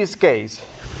 In this case,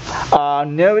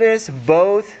 notice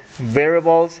both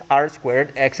variables are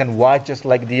squared, x and y, just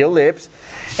like the ellipse.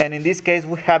 And in this case,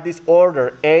 we have this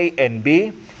order A and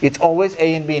B. It's always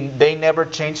A and B. They never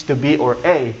change to B or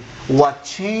A. What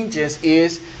changes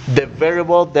is the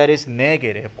variable that is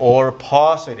negative or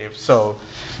positive. So,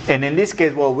 and in this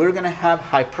case, well, we're going to have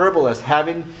hyperbolas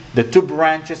having the two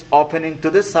branches opening to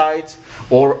the sides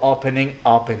or opening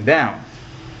up and down.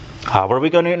 How are we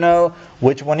going to know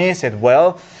which one is it?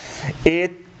 Well,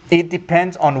 it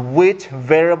depends on which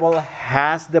variable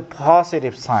has the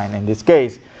positive sign in this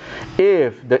case.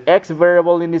 If the x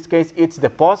variable in this case it's the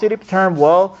positive term,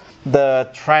 well, the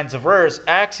transverse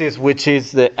axis, which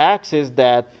is the axis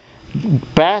that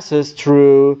passes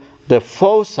through the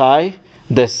foci,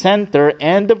 the center,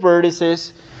 and the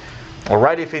vertices.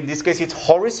 Alright, if in this case it's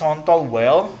horizontal,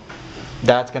 well,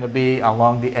 that's going to be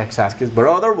along the x-axis. But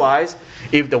otherwise,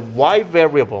 if the y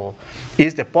variable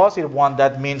is the positive one,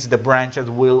 that means the branches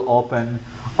will open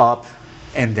up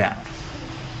and down.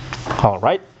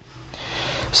 Alright,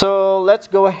 so let's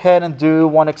go ahead and do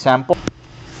one example.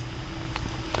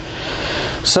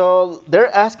 So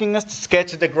they're asking us to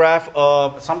sketch the graph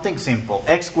of something simple,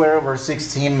 x squared over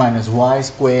 16 minus y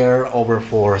squared over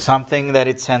 4, something that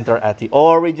is centered at the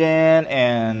origin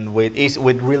and with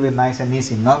really nice and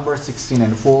easy numbers, 16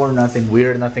 and 4, nothing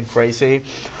weird, nothing crazy.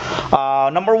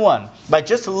 Number one, by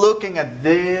just looking at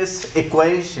this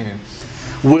equation,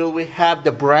 will we have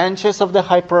the branches of the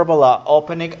hyperbola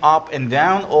opening up and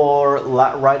down or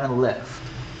right and left?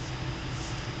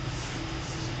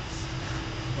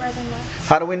 Right and left.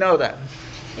 How do we know that?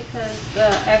 Because the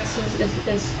x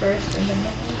is first in the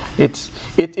middle.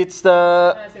 It's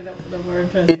the I say the word.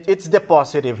 it's the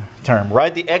positive term,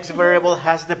 right? The x variable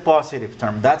has the positive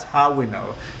term. That's how we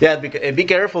know. Yeah, be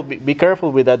careful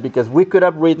with that, because we could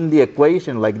have written the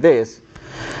equation like this,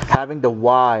 having the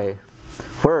y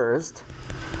first.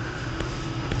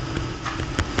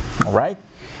 All right.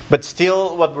 But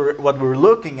still, what we're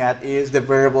looking at is the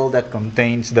variable that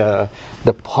contains the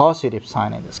positive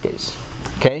sign in this case.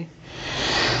 Okay.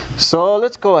 So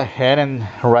let's go ahead and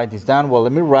write this down. Well,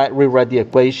 let me rewrite the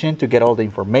equation to get all the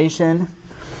information.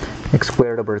 X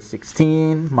squared over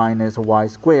 16 minus y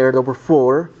squared over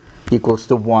 4 equals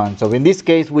to 1. So in this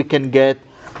case, we can get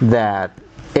that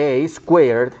a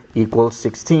squared equals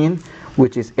 16,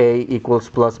 which is a equals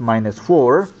plus minus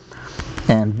 4,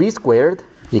 and b squared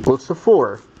equals to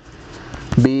 4.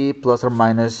 B plus or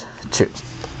minus 2.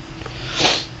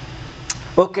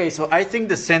 Okay, so I think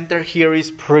the center here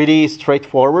is pretty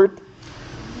straightforward.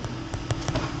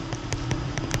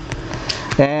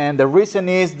 And the reason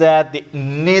is that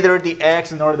neither the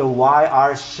x nor the y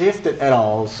are shifted at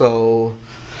all. So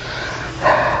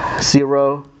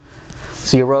 0,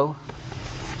 0.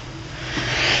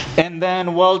 And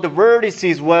then, well, the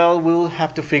vertices, well, we'll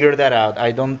have to figure that out.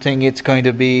 I don't think it's going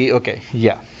to be, okay,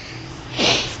 yeah.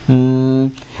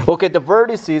 Okay, the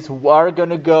vertices are going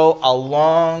to go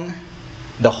along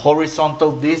the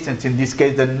horizontal distance, in this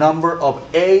case the number of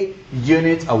A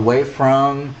units away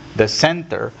from the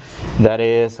center. That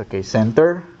is, okay,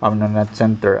 center, no, not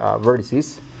center,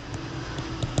 vertices.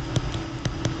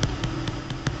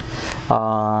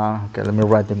 Okay, let me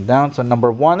write them down. So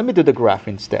number 1, let me do the graph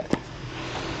instead.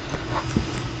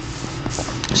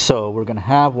 So we're going to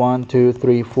have 1, 2,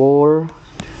 3, 4,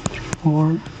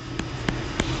 4.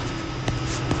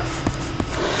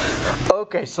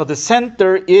 Okay, so the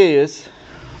center is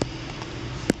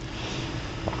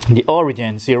the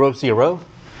origin 0, 0.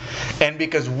 And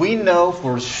because we know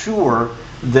for sure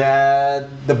that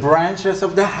the branches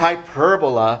of the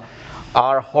hyperbola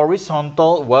are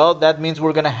horizontal, well, that means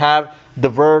we're going to have the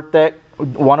vertex,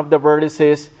 one of the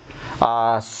vertices,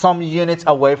 some units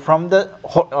away from the,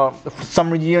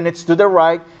 some units to the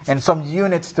right and some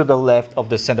units to the left of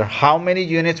the center. How many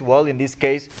units? Well, in this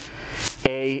case,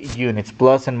 A units,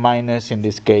 plus and minus, in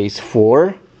this case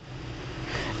 4,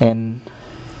 and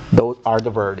those are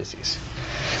the vertices.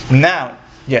 Now,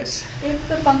 yes? If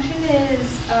the function is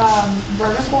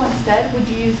vertical instead, would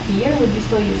you use B or would you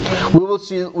still use A?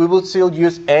 We will still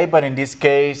use A, but in this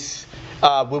case,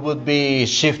 we would be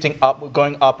shifting up,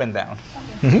 going up and down.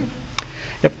 Okay.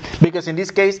 Yep. Because in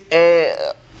this case,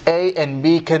 A and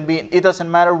B can be, it doesn't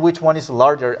matter which one is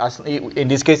larger. In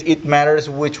this case, it matters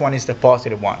which one is the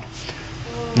positive one.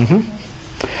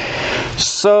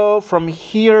 So from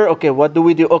here, okay, what do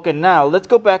we do? Okay, now let's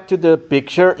go back to the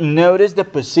picture. Notice the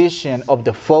position of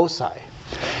the foci.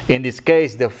 In this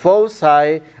case, the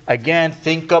foci, again,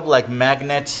 think of like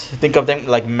magnets. Think of them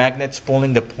like magnets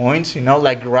pulling the points, you know,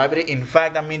 like gravity. In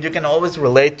fact, I mean, you can always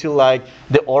relate to like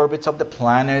the orbits of the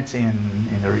planets in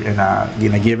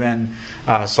a given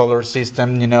solar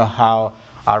system. You know how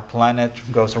our planet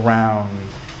goes around.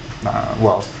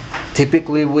 Well,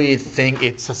 typically we think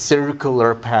it's a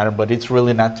circular pattern, but it's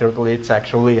really not circular. It's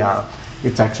actually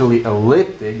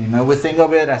elliptic. You know, we think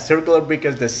of it as circular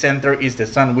because the center is the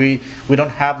sun. We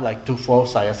don't have like two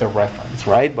foci as a reference,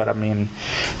 right? But I mean,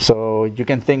 so you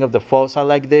can think of the foci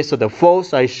like this. So the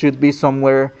foci should be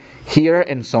somewhere here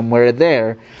and somewhere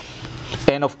there.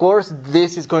 And of course,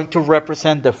 this is going to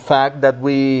represent the fact that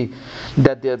the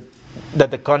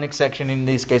conic section in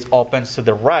this case opens to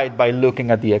the right by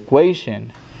looking at the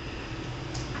equation.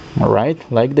 All right,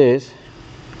 like this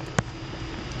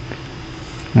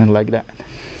and like that.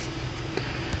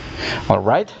 All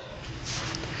right,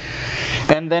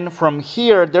 and then from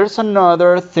here there's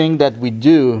another thing that we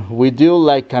do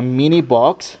like a mini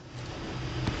box.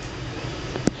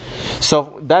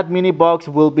 So that mini box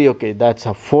will be, okay, that's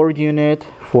a 4 unit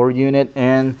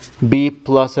and B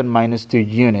plus and minus 2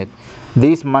 unit.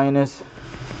 This minus,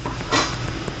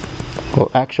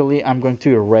 well, actually I'm going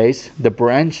to erase the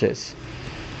branches.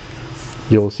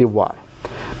 You'll see why.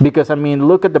 Because I mean,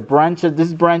 look at the branches.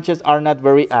 These branches are not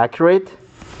very accurate.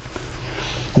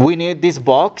 We need this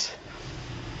box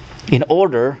in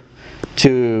order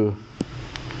to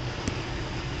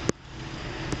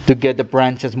get the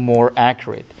branches more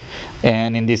accurate.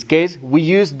 And in this case, we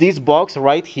use this box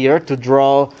right here to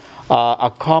draw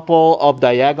a couple of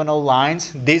diagonal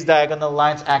lines. These diagonal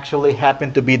lines actually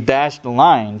happen to be dashed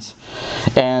lines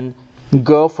and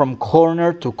go from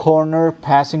corner to corner,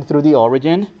 passing through the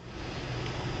origin.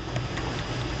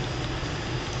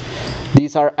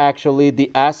 These are actually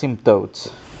the asymptotes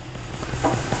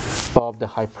of the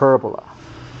hyperbola.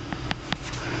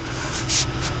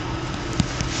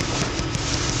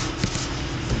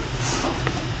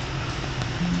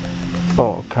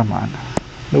 Oh, come on.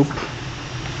 Nope.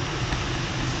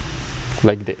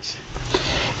 Like this.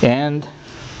 And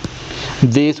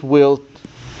this will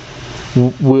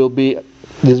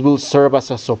serve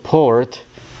as a support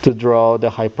to draw the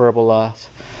hyperbolas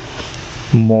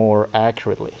more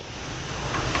accurately.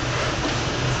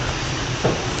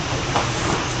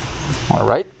 All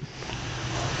right.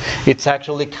 It's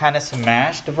actually kind of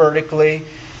smashed vertically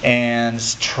and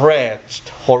stretched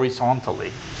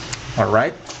horizontally. All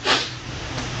right.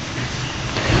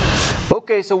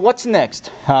 Okay, so what's next?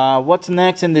 What's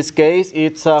next in this case?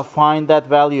 It's find that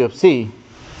value of C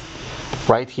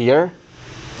right here,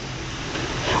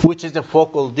 which is the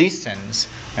focal distance,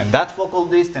 and that focal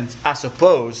distance as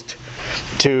opposed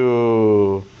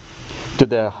to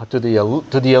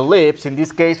the ellipse. In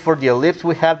this case, for the ellipse,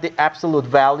 we have the absolute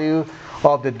value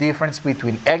of the difference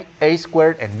between a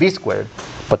squared and b squared.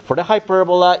 But for the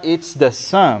hyperbola, it's the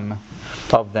sum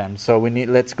of them. So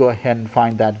let's go ahead and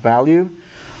find that value.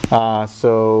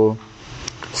 So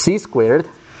c squared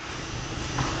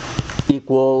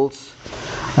equals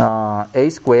a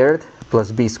squared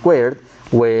plus b squared.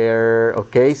 where,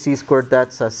 okay, c squared,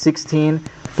 that's 16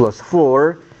 plus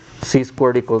 4, c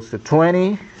squared equals to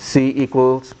 20, c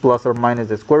equals plus or minus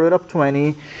the square root of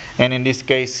 20, and in this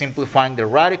case, simplifying the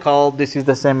radical, this is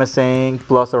the same as saying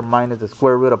plus or minus the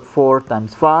square root of 4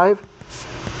 times 5,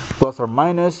 plus or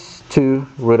minus 2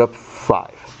 root of 5.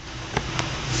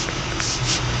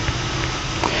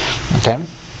 Okay.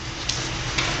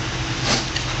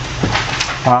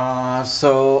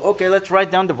 Okay, let's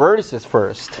write down the vertices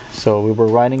first. So we were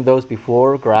writing those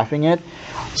before, graphing it.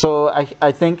 So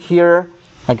I think here,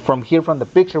 like from the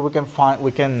picture, we can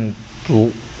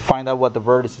find out what the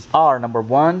vertices are. Number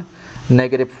 1,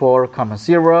 negative 4,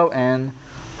 0, and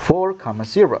 4,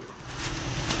 0.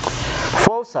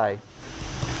 Foci.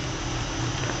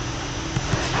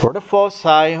 For the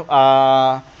foci,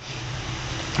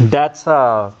 that's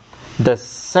the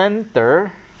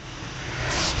center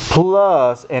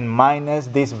plus and minus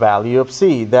this value of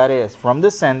c. That is, from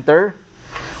the center,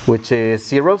 which is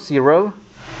 0, 0,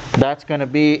 that's going to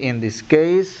be, in this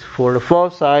case, for the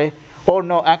foci, oh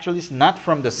no, actually it's not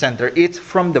from the center, it's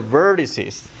from the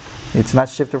vertices. It's not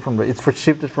shifted from the, it's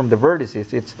shifted from the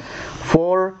vertices. It's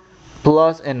 4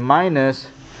 plus and minus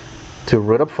 2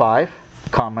 root of 5,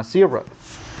 0.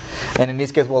 And in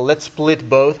this case, well, let's split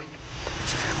both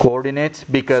coordinates,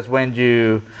 because when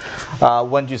you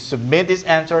submit these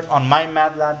answers on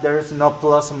MyMathLab, there's no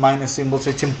plus and minus symbols.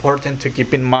 It's important to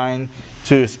keep in mind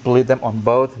to split them on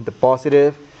both the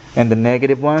positive and the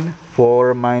negative one.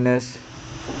 4 minus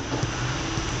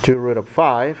 2 root of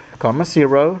 5,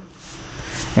 0,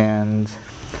 and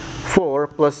 4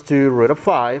 plus 2 root of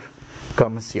 5,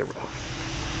 0.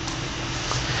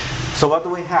 So what do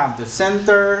we have? The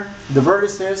center, the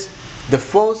vertices, the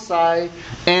foci,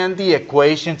 and the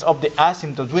equations of the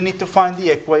asymptotes. We need to find the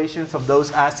equations of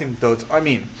those asymptotes.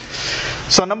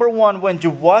 So number 1, when you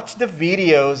watch the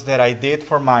videos that I did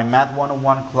for my Math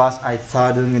 101 class I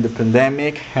taught during the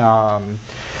pandemic,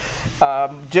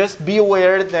 just be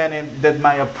aware that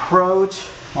my approach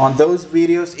on those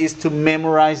videos is to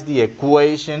memorize the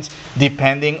equations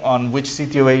depending on which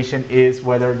situation is,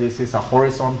 whether this is a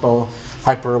horizontal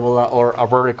hyperbola or a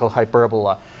vertical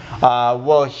hyperbola.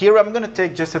 Well, here I'm going to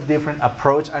take just a different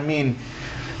approach.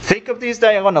 Think of these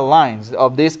diagonal lines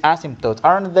of these asymptotes.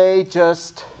 Aren't they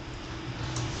just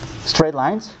straight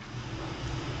lines?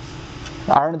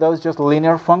 Aren't those just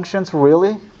linear functions,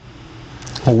 really?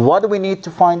 What do we need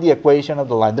to find the equation of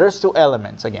the line? There's 2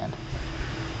 elements again.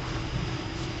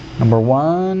 Number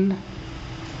 1,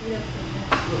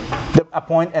 a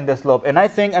point and the slope. And I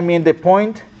think, the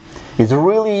point is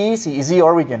really easy. Is the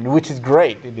origin, which is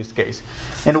great in this case.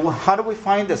 And how do we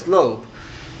find the slope?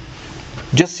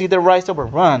 Just see the rise over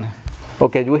run.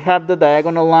 Okay, we have the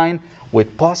diagonal line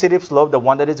with positive slope, the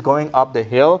one that is going up the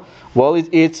hill. Well,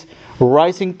 it's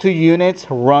rising 2 units,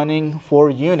 running 4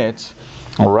 units.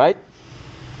 All right.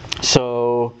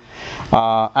 So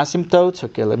asymptotes.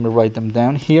 Okay, let me write them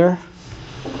down here.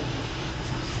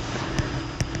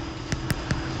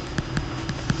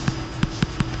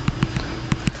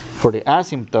 For the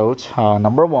asymptotes,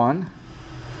 number 1,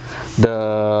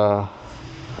 the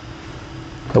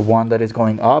one that is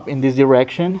going up in this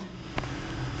direction,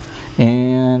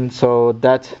 and so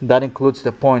that includes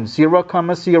the point 0,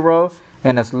 0,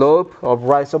 and a slope of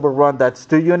rise over run that's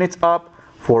 2 units up,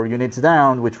 4 units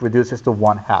down, which reduces to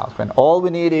 1/2. And all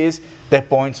we need is the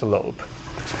point slope.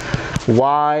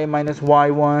 Y minus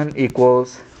y1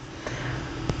 equals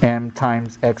m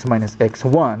times x minus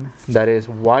x1. That is,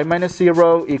 y minus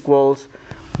 0 equals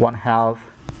 1/2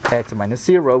 x minus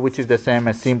 0, which is the same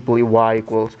as simply y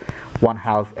equals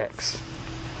 1/2 x.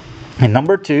 And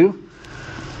number 2,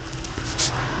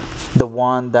 the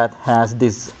one that has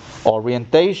this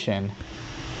orientation.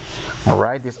 All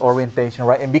right, this orientation,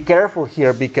 right? And be careful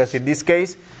here, because in this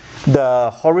case,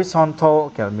 the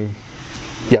horizontal. Okay,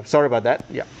 sorry about that.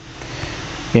 Yeah.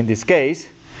 In this case,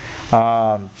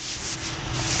 the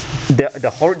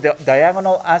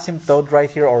diagonal asymptote right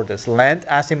here, or the slant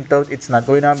asymptote, it's not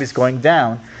going up, it's going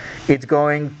down. It's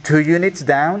going 2 units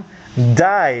down,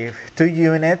 dive 2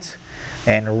 units,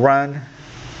 and run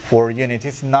 4 units.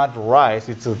 It's not rise,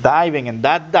 it's a diving, and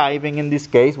that diving in this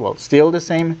case, well, still the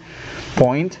same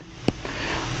point.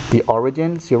 The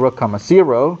origin, 0,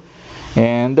 0,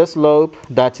 and the slope,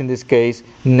 that's in this case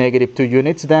negative 2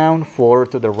 units down, 4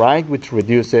 to the right, which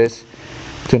reduces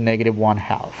to negative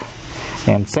 1/2.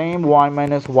 And same, y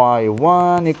minus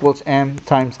y1 equals m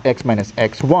times x minus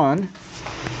x1.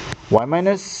 Y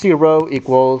minus 0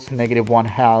 equals negative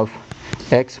 1/2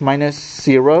 x minus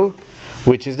 0,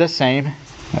 which is the same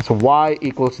as y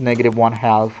equals negative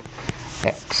 1/2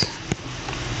 x.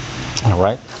 All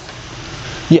right?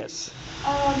 Yes?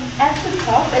 At the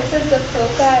top, it says the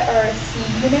foci are C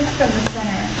units from the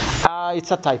center.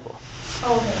 It's a typo.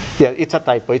 Oh, okay. Yeah, it's a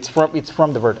typo. It's from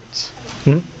the vertex.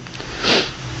 Hmm?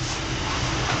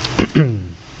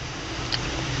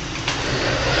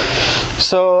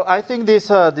 So I think this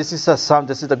is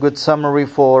a good summary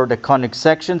for the conic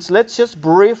sections. Let's just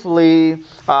briefly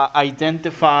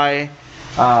identify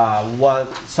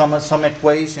what some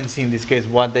equations in this case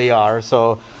what they are.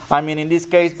 So I mean in this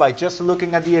case by just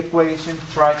looking at the equation,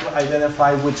 try to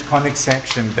identify which conic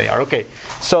section they are. Okay,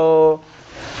 so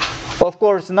of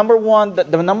course number one,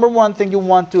 the number one thing you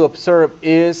want to observe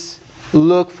is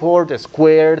look for the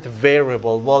squared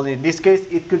variable. Well, in this case,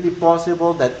 it could be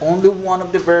possible that only one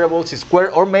of the variables is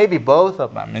squared, or maybe both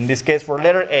of them. In this case, for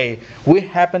letter A, we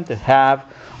happen to have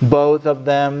both of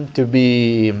them to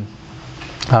be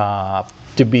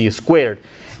squared.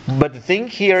 But the thing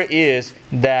here is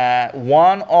that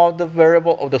one of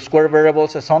the square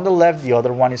variables is on the left, the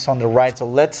other one is on the right. So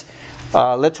let's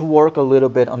work a little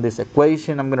bit on this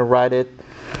equation. I'm going to write it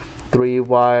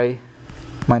 3y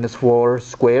minus 4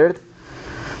 squared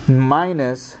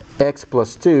minus x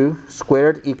plus 2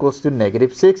 squared equals to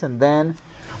negative 6. And then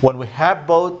when we have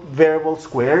both variable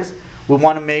squares, we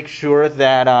want to make sure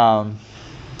that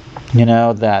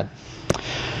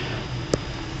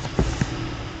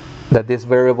that this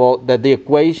variable, that the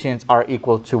equations are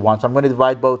equal to 1. So I'm going to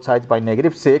divide both sides by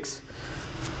negative 6.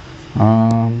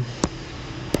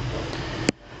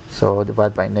 So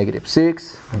divide by negative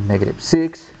 6, negative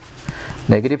 6,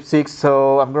 negative 6.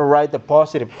 So I'm going to write the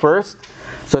positive first.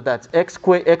 So that's x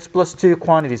plus 2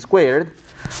 quantity squared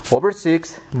over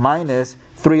 6 minus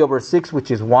 3 over 6, which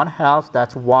is 1/2.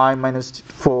 That's y minus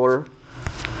 4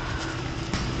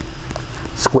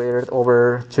 squared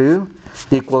over 2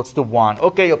 equals to 1.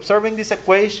 Okay, observing this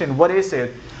equation, what is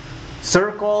it?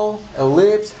 Circle,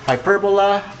 ellipse,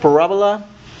 hyperbola, parabola?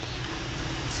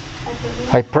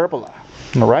 Hyperbola.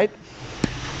 All right?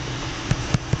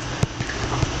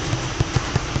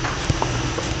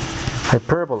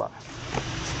 Hyperbola.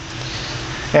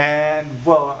 And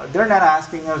well, they're not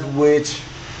asking us which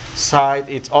side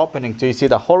it's opening to. Is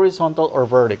it a horizontal or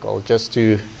vertical? Just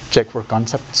to check for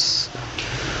concepts.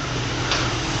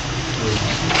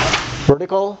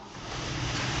 Vertical?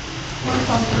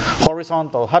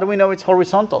 Horizontal. How do we know it's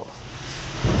horizontal?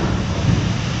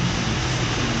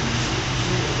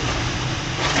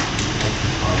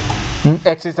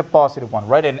 X is the positive one,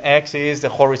 right? And X is the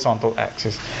horizontal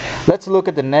axis. Let's look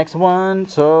at the next one.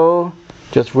 So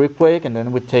just real quick and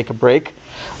then we take a break.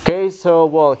 Okay, so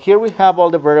well, here we have all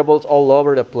the variables all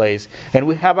over the place, and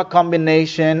we have a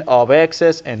combination of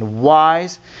x's and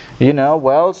y's,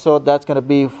 well, so that's going to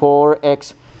be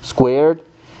 4x squared,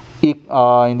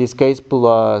 in this case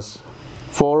plus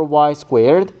 4y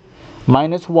squared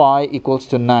minus y equals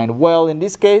to 9. Well, in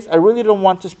this case, I really don't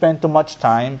want to spend too much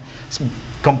time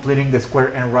completing the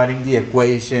square and writing the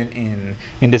equation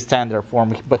in the standard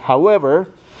form. But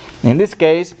however, in this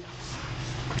case,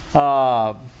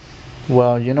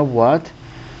 well, you know what?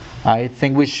 I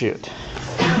think we should.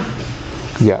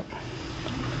 Yeah.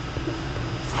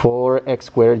 4x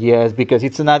squared, yes, because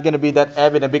it's not going to be that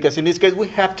evident. Because in this case, we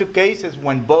have two cases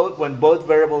when both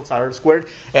variables are squared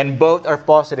and both are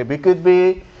positive. It could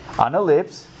be an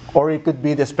ellipse, or it could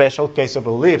be the special case of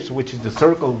ellipse, which is the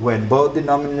circle when both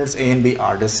denominators a and b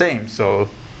are the same. So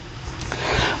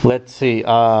let's see.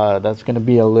 That's going to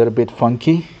be a little bit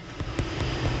funky.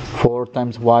 4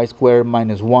 times y squared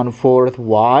minus 1/4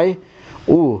 y,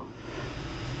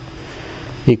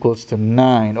 equals to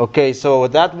 9. Okay, so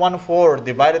that 1/4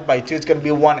 divided by 2 is going to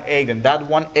be 1/8, and that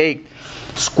 1/8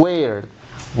 squared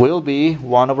will be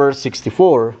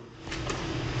 1/64.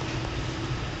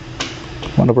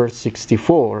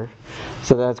 1/64.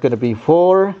 So that's going to be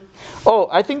 4. Oh,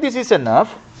 I think this is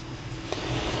enough.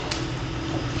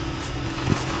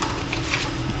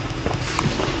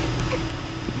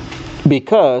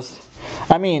 Because,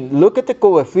 I mean, look at the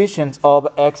coefficients of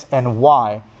x and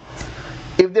y.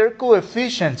 If they're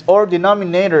coefficients or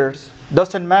denominators,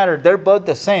 doesn't matter, they're both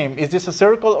the same. Is this a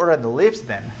circle or an ellipse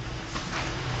then?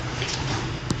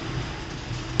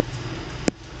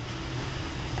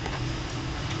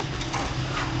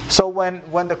 So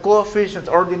when the coefficients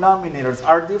or denominators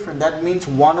are different, that means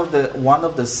one of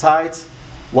the sides,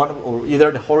 or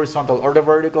either the horizontal or the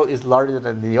vertical, is larger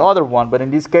than the other one. But in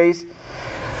this case,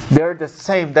 they're the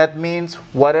same. That means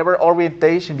whatever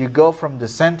orientation you go from the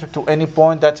center to any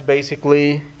point, that's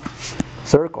basically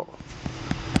circle.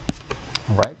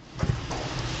 Right?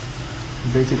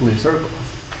 Basically a circle.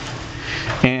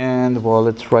 And well,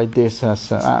 let's write this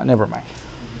as never mind.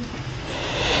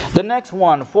 The next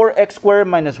one, 4x squared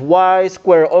minus y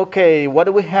squared. Okay, what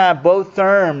do we have? Both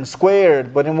terms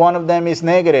squared, but in one of them is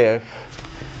negative.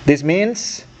 This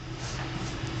means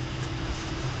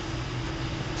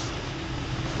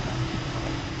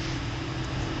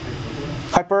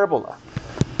hyperbola.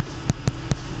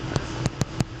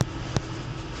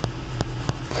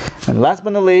 And last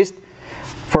but not least,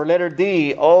 for letter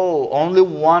D, only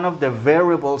one of the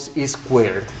variables is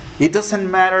squared. It doesn't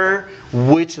matter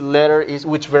which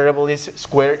variable is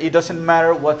squared. It doesn't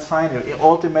matter what sign it is.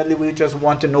 Ultimately, we just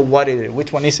want to know what it is.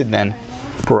 Which one is it then?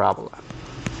 Parabola.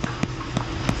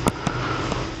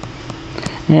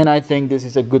 And I think this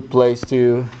is a good place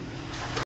to